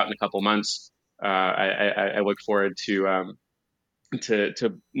this will be out in a couple months. I look forward to to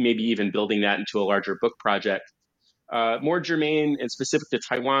maybe even building that into a larger book project. More germane and specific to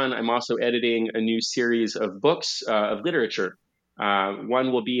Taiwan, I'm also editing a new series of books of literature.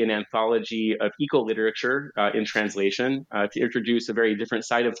 One will be an anthology of eco-literature in translation to introduce a very different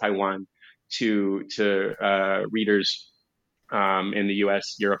side of Taiwan to readers in the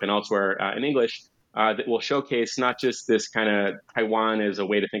US, Europe, and elsewhere in English. That will showcase not just this kind of Taiwan as a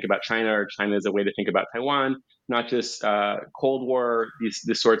way to think about China or China as a way to think about Taiwan, not just Cold War,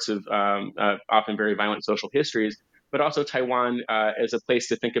 these sorts of often very violent social histories, but also Taiwan as a place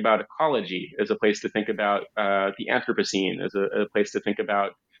to think about ecology, as a place to think about the Anthropocene, as a place to think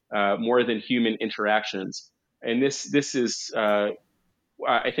about more than human interactions. And this is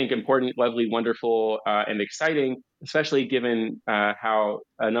I think important, lovely, wonderful, and exciting, especially given how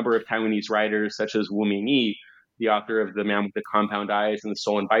a number of Taiwanese writers, such as Wu Mingyi, the author of The Man with the Compound Eyes and The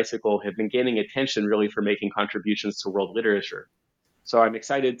Stolen Bicycle, have been gaining attention really for making contributions to world literature. So I'm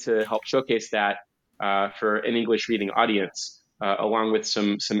excited to help showcase that for an English reading audience, along with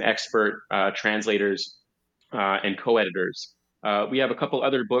some expert translators and co-editors. We have a couple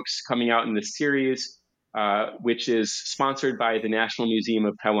other books coming out in this series, which is sponsored by the National Museum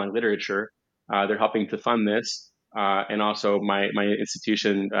of Taiwan Literature. They're helping to fund this, and also my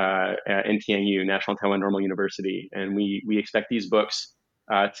institution, NTNU, National Taiwan Normal University. And we expect these books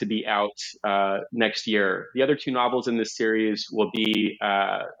to be out next year. The other two novels in this series will be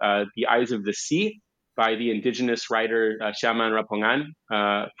The Eyes of the Sea by the indigenous writer Xiaoman Rapongan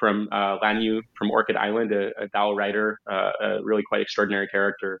from Lanyu, from Orchid Island, a Dao writer, a really quite extraordinary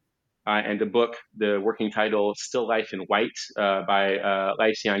character. And a book, the working title, Still Life in White by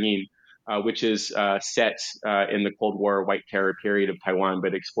Lai Xiangyin, which is set in the Cold War White Terror period of Taiwan,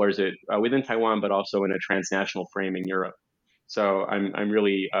 but explores it within Taiwan, but also in a transnational frame in Europe. So I'm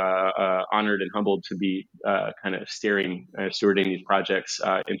really honored and humbled to be kind of stewarding these projects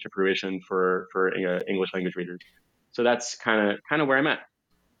into fruition for English language readers. So that's kind of where I'm at.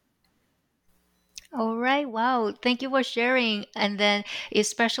 All right. Wow. Thank you for sharing. And then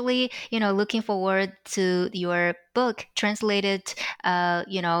especially, looking forward to your book translated,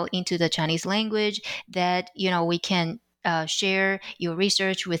 into the Chinese language that, we can share your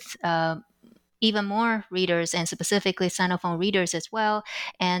research with even more readers and specifically Sinophone readers as well.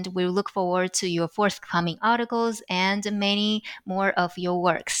 And we look forward to your forthcoming articles and many more of your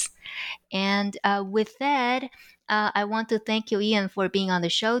works. And with that, I want to thank you, Ian, for being on the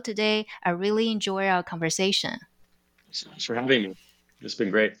show today. I really enjoy our conversation. Thanks for having me. It's been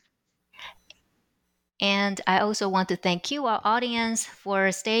great. And I also want to thank you, our audience,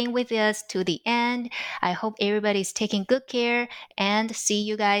 for staying with us to the end. I hope everybody's taking good care and see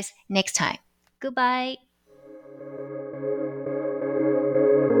you guys next time. Goodbye.